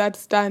pull that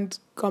stunt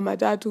kwa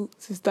matatu,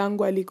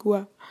 sistangu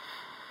alikuwa.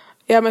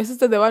 Yeah, my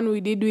sister, the one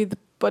we did with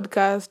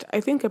podcast,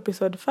 I think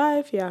episode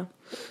 5, yeah.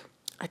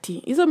 Ati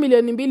hizo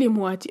 2 million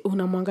muachi,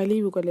 unamwangalia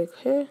hivi kwa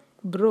like,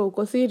 bro,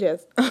 uko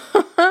serious?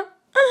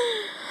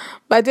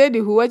 But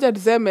huwacha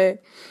tuseme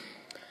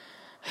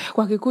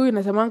kwa Kikuyu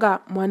inasemanga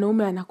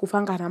mwanaume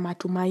anakufanga na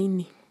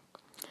matumaini.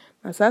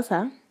 Na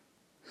sasa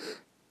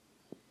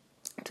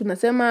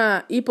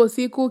tunasema ipo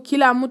siku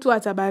kila mtu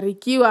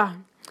atabarikiwa.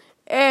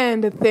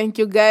 And thank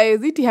you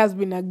guys. It has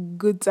been a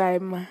good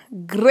time.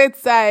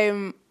 Great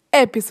time.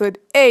 Episode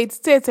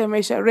 8, Tete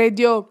Mesha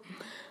Radio.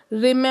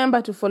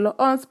 Remember to follow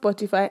on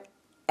Spotify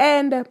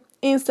and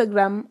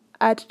Instagram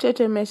at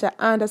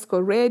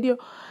 @TeteMesha_radio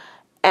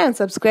and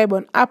subscribe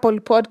on Apple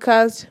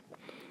Podcast.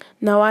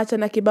 Na wacha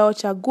na kibao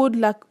cha good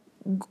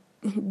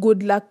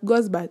luck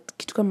goes back,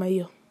 kitu kama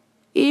hiyo.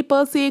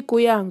 Ipo siku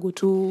yangu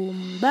tu.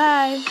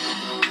 Bye.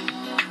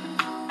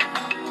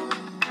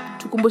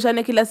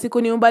 Tukumbushane kila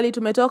siku ni umbali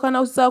tumetoka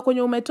na usisahau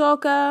kwenye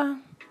umetoka.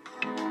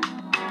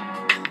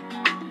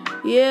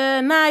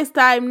 Yeah, nice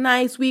time,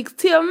 nice week.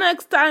 Till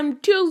next time,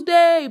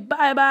 Tuesday.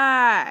 Bye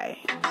bye.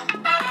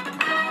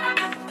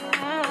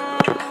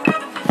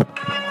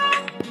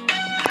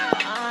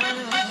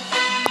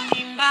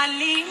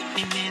 Imbali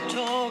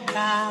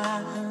nimetoka.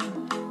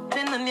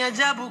 Tena ni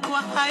ajabu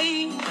kwa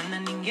hai, maana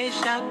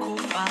ningesha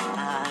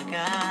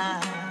kufaga.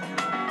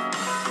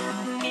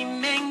 Ni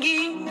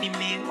mengi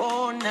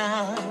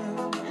nimeona,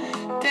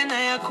 tena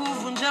ya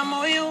kuvunja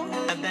moyo,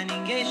 labda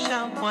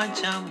ningesha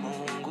mwacha Mungu.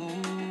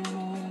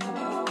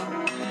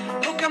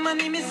 Kama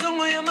ni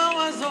misongo ya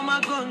mawazo,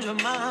 magonjwa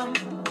mama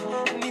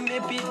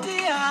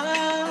nimepitia,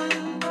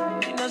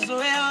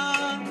 ninazoea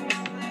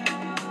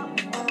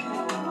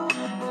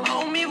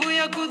maumivu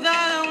ya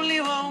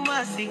kudharauliwa,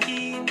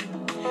 umasikini.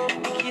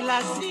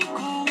 Kila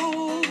siku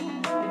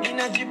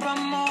ninajipa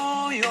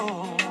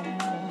moyo,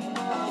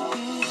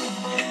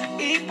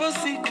 ipo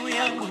siku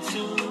yangu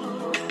tu,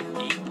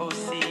 ipo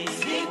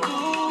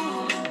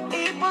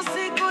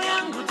siku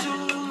yangu tu,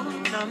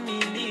 na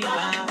mimi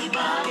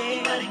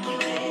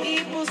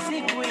ipo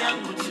siku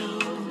yangu tu,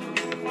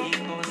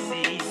 ipo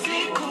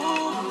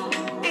siku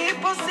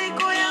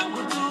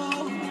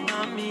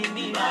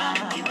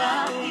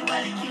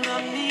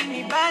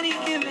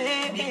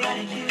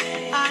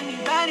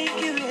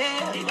anibarikiwe,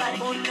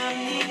 ona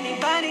mimi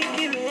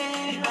barikiwe,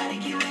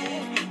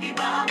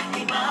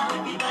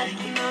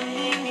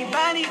 nami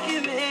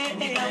nibarikiwe,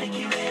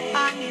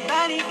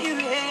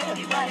 anibarikiwe,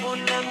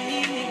 ona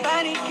mimi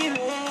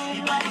barikiwe.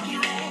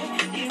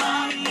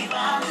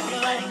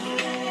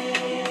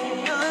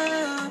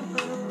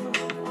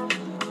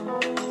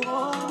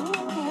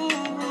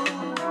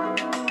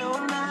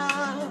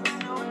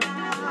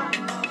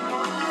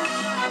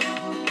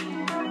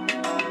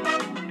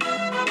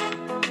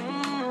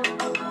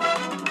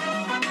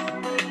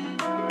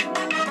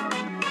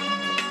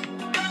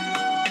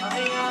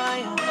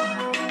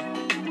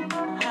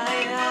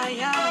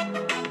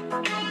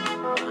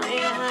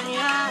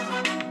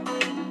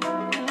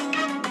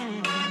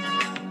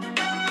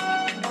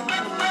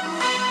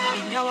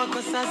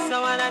 Kwa sasa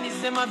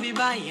wananisema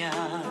vibaya,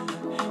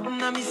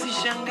 nami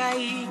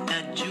sishangai,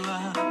 najua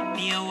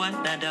ni ya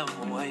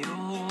wanadamu wayo.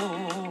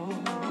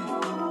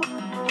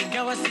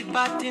 Ingawa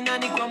sipati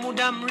nani kwa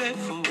muda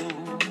mrefu,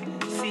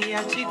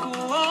 siachi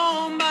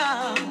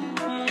kuomba,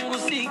 Mungu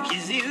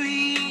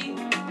sikiziwi.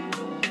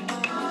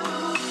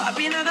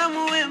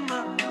 Binadamu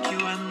wema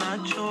kiwa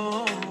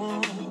nacho,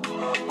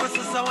 kwa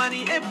sasa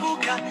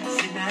waniepuka,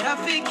 sina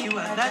rafiki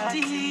wa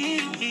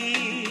dhati.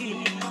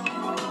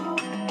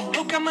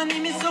 Kama ni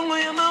misongo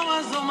ya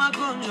mawazo,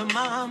 magonjwa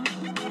mama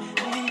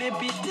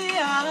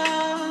nimepitia,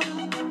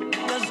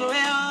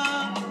 nazoea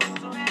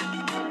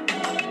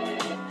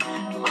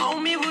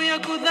maumivu ya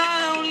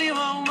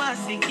kudharauliwa,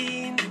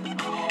 umasikini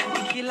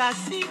kila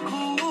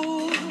siku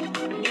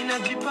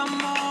inajipa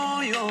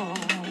moyo.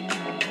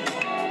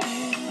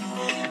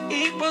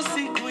 Ipo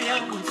siku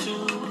yangu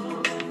tu,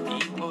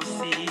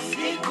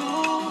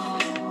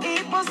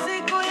 ipo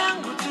siku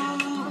yangu tu,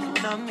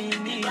 na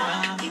mimi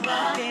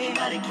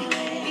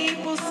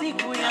ipo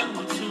siku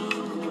yangu tu,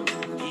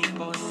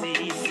 ipo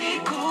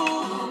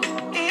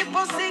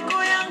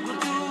siku yangu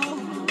tu,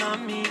 na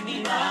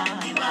mimi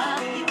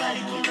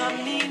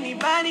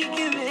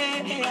barikiwe,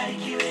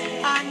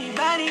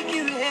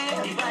 anibarikiwe,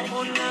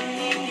 ona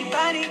mimi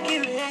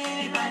barikiwe,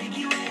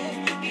 barikiwe,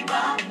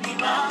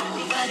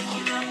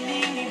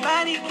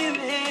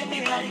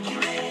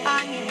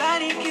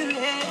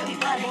 anibarikiwe,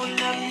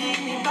 ona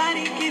mimi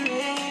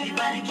barikiwe.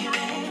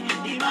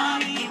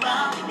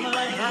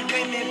 Yanga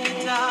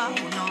imepita,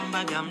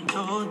 unaombaga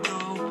mtoto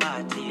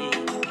upate,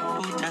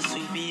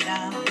 utasubira,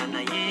 maana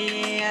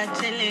yeye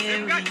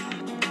achelewi.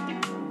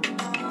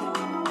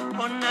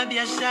 Ona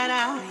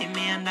biashara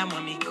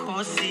imeandamwa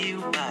mikosi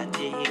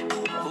upate,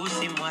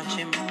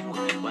 usimwache Mungu,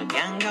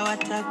 waganga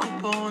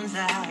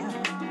watakuponza.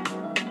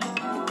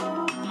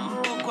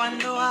 Mpo kwa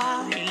ndoa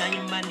ila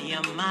nyumbani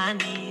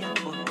amani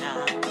hakuna,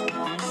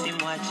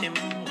 msimwache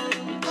Mungu,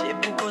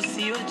 chepuko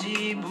sio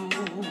jibu.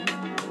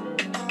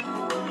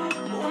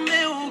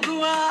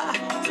 Umeugua,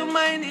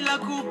 tumaini la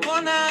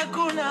kupona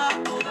hakuna,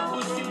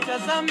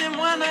 usimtazame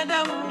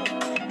mwanadamu,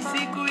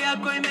 siku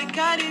yako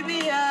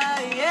imekaribia.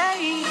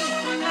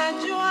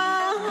 Najua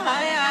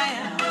haya,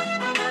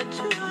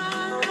 najua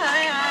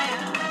haya,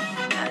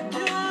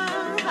 najua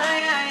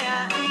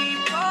haya,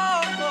 ipo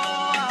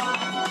poa.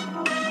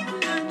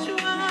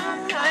 Najua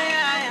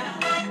haya,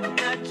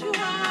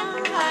 najua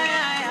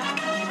haya,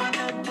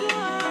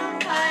 najua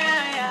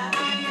haya,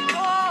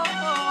 ipo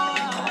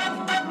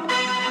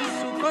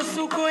poa.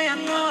 Suko ya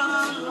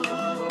ndoa,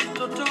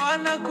 mtoto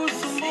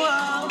anakusumbua,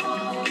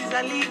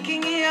 kizali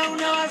kingia,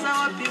 unawaza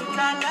wapi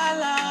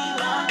utalala.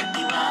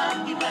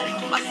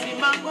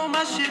 Masimango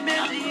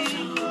mashemeji,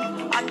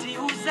 ati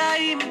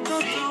uzai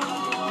mtoto,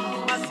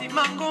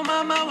 masimango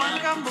mama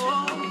wakambo,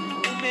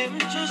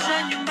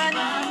 umemchosha nyumbani.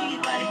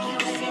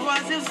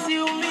 Usiwaze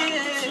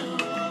usiumie,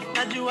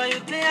 najua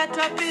yote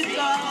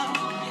yatapita,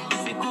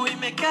 siku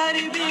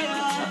imekaribia,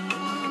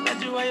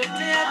 najua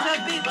yote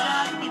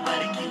yatapita.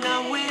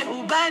 Nawe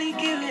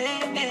ubarikiwe,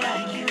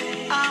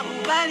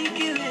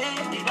 ubarikiwe,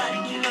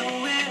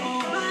 nawe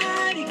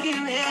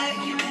ubarikiwe,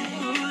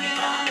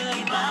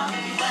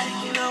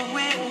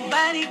 nawe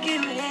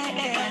ubarikiwe.